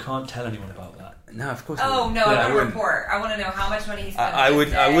happens. But you can't tell anyone about that. No, of course. Oh not. no, I want a wouldn't. report. I want to know how much money he's spent. I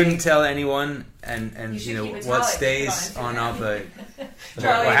wouldn't tell anyone, and You you know should keep a what tally, stays keep it on on our boat.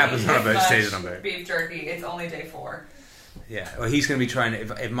 Charlie, What happens on our eats boat much stays on our boat. Beef jerky. It's only day 4. Yeah, well, he's going to be trying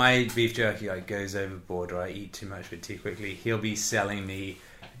to. If my beef jerky like goes overboard or I eat too much of it too quickly, he'll be selling me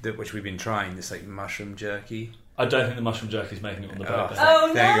which we've been trying, this like mushroom jerky. I don't think the mushroom jerky is making it on the boat. Oh,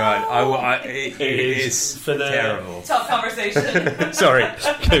 no! Thank God! It is for the terrible. Tough conversation. Sorry.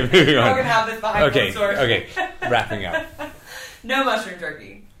 Okay, moving on. We're gonna have this behind closed doors. Okay. Wrapping up. No mushroom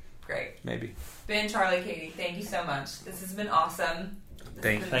jerky. Great. Maybe. Ben, Charlie, Katie, thank you so much. This has been awesome.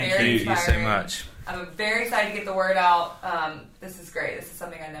 Thank very you so inspiring. much. I'm very excited to get the word out. This is great. This is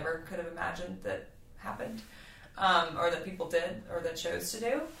something I never could have imagined that happened, or that people did, or that chose to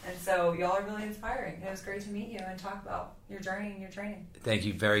do. And so y'all are really inspiring. It was great to meet you and talk about your journey and your training. Thank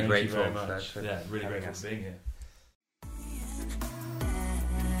you. Very Thank grateful. you very much. for Yeah, really having grateful us. for being here.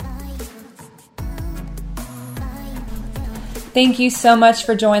 Thank you so much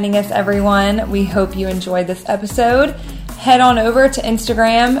for joining us, everyone. We hope you enjoyed this episode. Head on over to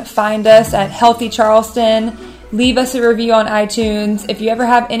Instagram, find us at Healthy Charleston, leave us a review on iTunes. If you ever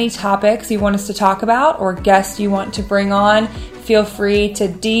have any topics you want us to talk about or guests you want to bring on, feel free to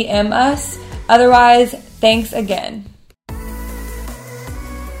DM us. Otherwise, thanks again.